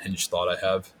every unhinged thought I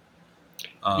have.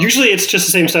 Usually it's just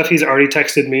the same stuff he's already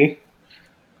texted me.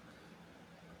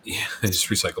 Yeah, I just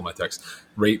recycle my text.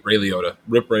 Ray Liotta.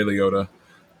 Rip Ray Liotta.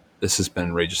 This has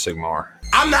been Rage of Sigmar.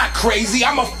 I'm not crazy.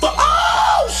 I'm a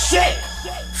oh shit!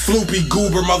 Floopy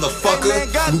goober motherfucker. Hey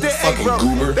man, goddamn, fucking bro,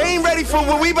 goober. They ain't ready for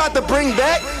what we about to bring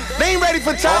back. They ain't ready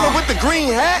for Tyler with the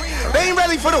green hat. They ain't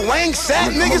ready for the Wang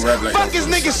Sat niggas. Fuck is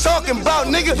niggas talking about,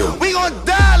 nigga. We gon'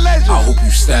 die, legend. I hope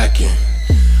you stacking.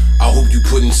 I hope you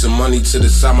putting some money to the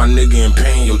side, my nigga, and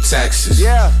paying your taxes.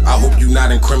 Yeah. I hope you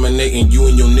not incriminating you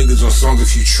and your niggas on songs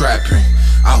if you trapping.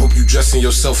 I hope you dressing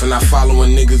yourself and not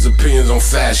following niggas' opinions on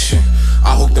fashion.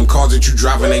 I hope them cars that you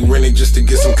driving ain't rented just to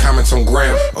get some comments on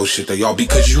gram. Oh shit, they all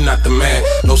because you not the man.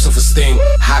 Low self-esteem,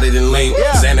 hotter than lame.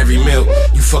 Zan every meal.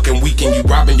 You fucking weak and you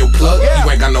robbing your plug.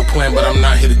 You ain't got no plan, but I'm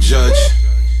not here to judge.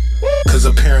 Cause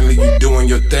apparently you doing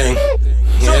your thing.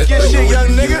 Talk your shit, young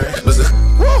nigga.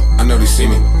 I know they see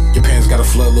me. Your pants got a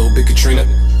flood, little big Katrina.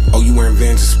 Oh, you wearing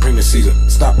Vans to Supreme season.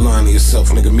 Stop lying to yourself,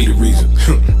 nigga, me the reason.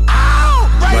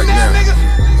 Right now,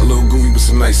 nigga. A little groovy with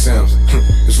some nice sounds.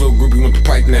 This little groupie went to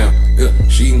pipe now.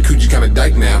 She eating coochie kinda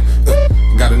dyke now.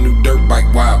 Got a new dirt bike,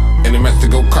 wow. And it meant to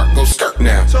go kart, go skirt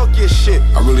now. Talk your shit.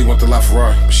 I really want the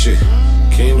LaFerrari, but shit.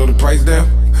 Can you lower the price down?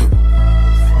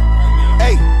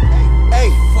 Hey, hey,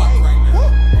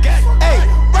 hey,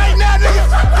 right now, nigga.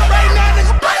 Right now,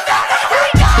 nigga.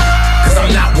 Cause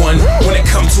I'm not one. When it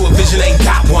comes to a vision, ain't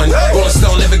got one. Rolling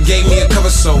Stone never gave me a cover,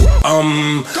 so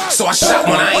I shot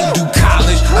one. I ain't do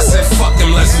college. I said fuck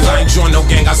them lessons. I ain't join no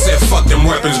gang. I said fuck them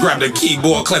weapons. Grabbed the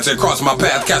keyboard, clenched it across my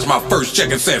path, catch my first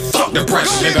check and said fuck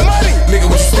depression, nigga. Nigga,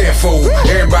 what you stand for?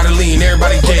 Everybody lean,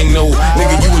 everybody gang no.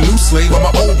 Nigga, you a new slave, I'm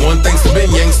an old one. Thanks to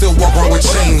Ben Yang, still walk around with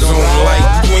chains on.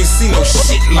 Like you ain't see no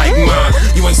shit like mine.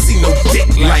 You ain't see no dick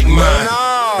like mine.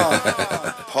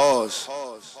 Pause.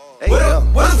 Hey,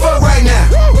 What the fuck right now?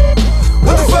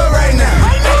 What the fuck right now?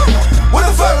 What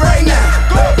the fuck right now?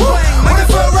 What the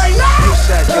fuck right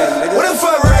now? What the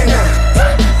fuck right now?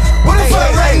 What the fuck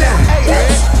right now?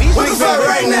 What the fuck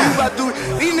right now?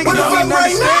 These niggas What the don't fuck even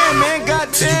right understand, now? man.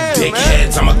 Goddamn,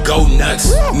 Dickheads, I'ma go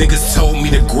nuts. Niggas told me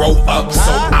to grow up,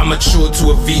 so I matured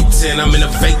to a V10. I'm in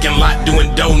a vacant lot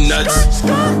doing donuts.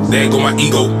 There go my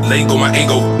ego, there go my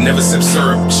ego. Never sip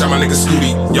syrup, shot my nigga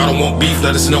Scooty. Y'all don't want beef,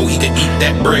 let us know he can eat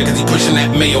that bread, cause he pushing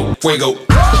that mayo. Fuego.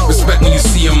 Respect when you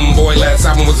see him, boy. Last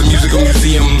album was a musical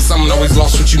museum. Something always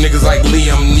lost with you niggas like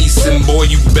Liam Neeson. Boy,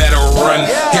 you better run.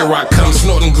 Here I come,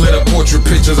 snorting glitter portrait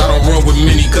pictures. I don't run with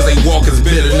many, cause they walk as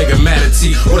bitter. Nigga mad at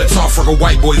T. Where the tall freckle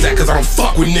white boys at, cause I don't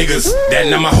fuck with niggas. That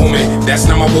not my homie, that's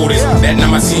not my warders. That not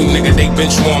my team, nigga, they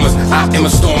bench warmers. I am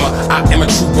a stormer, I am a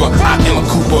trooper, I am a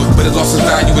Cooper. But it lost its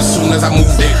value as soon as I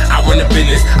moved in. I run a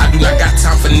business, I do not got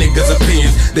time for niggas'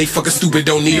 opinions. They fucking stupid,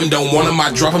 don't need them, don't want them.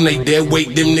 I drop them, they dead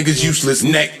weight, them niggas useless.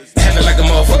 Neck. Handle like a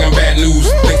motherfucking bad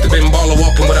news. Thanks to Ben Baller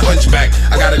walking with a hunchback.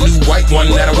 I got a new white one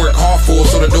that I work hard for,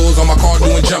 so the doors on my car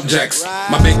doing jump jacks.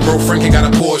 My big bro Frankie got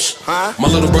a Porsche.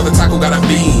 My little brother Taco got a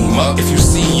Beamer. If you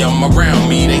see them around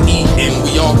me, they eatin'.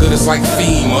 We all good, it's like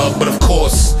FEMA. But of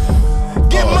course,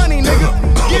 get money, nigga.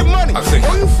 get money.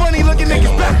 Oh, you funny looking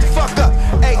niggas, back the fuck up.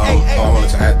 Hey, I wanted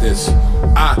to add this.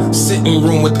 I sit in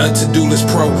room with a to-do list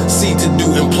pro. See to do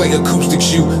and play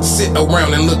acoustics. You sit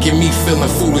around and look at me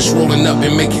feeling foolish, rolling up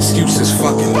and make excuses.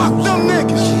 Fucking fuck them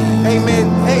niggas. Hey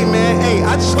man,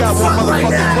 I just got one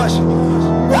motherfucking question.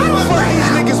 Why the fuck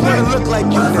these niggas wanna look like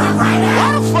you now?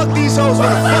 Why the fuck these hoes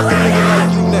wanna fuck a nigga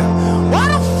like you now? Why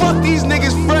the fuck these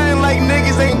niggas frying like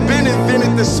niggas ain't been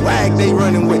invented the swag they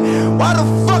running with? Why the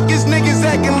fuck is niggas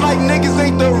acting like niggas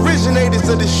ain't the originators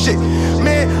of this shit?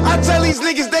 Man, I tell these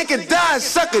niggas they can die and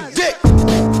suck a dick.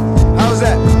 How's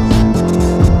that?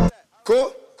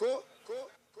 Cool?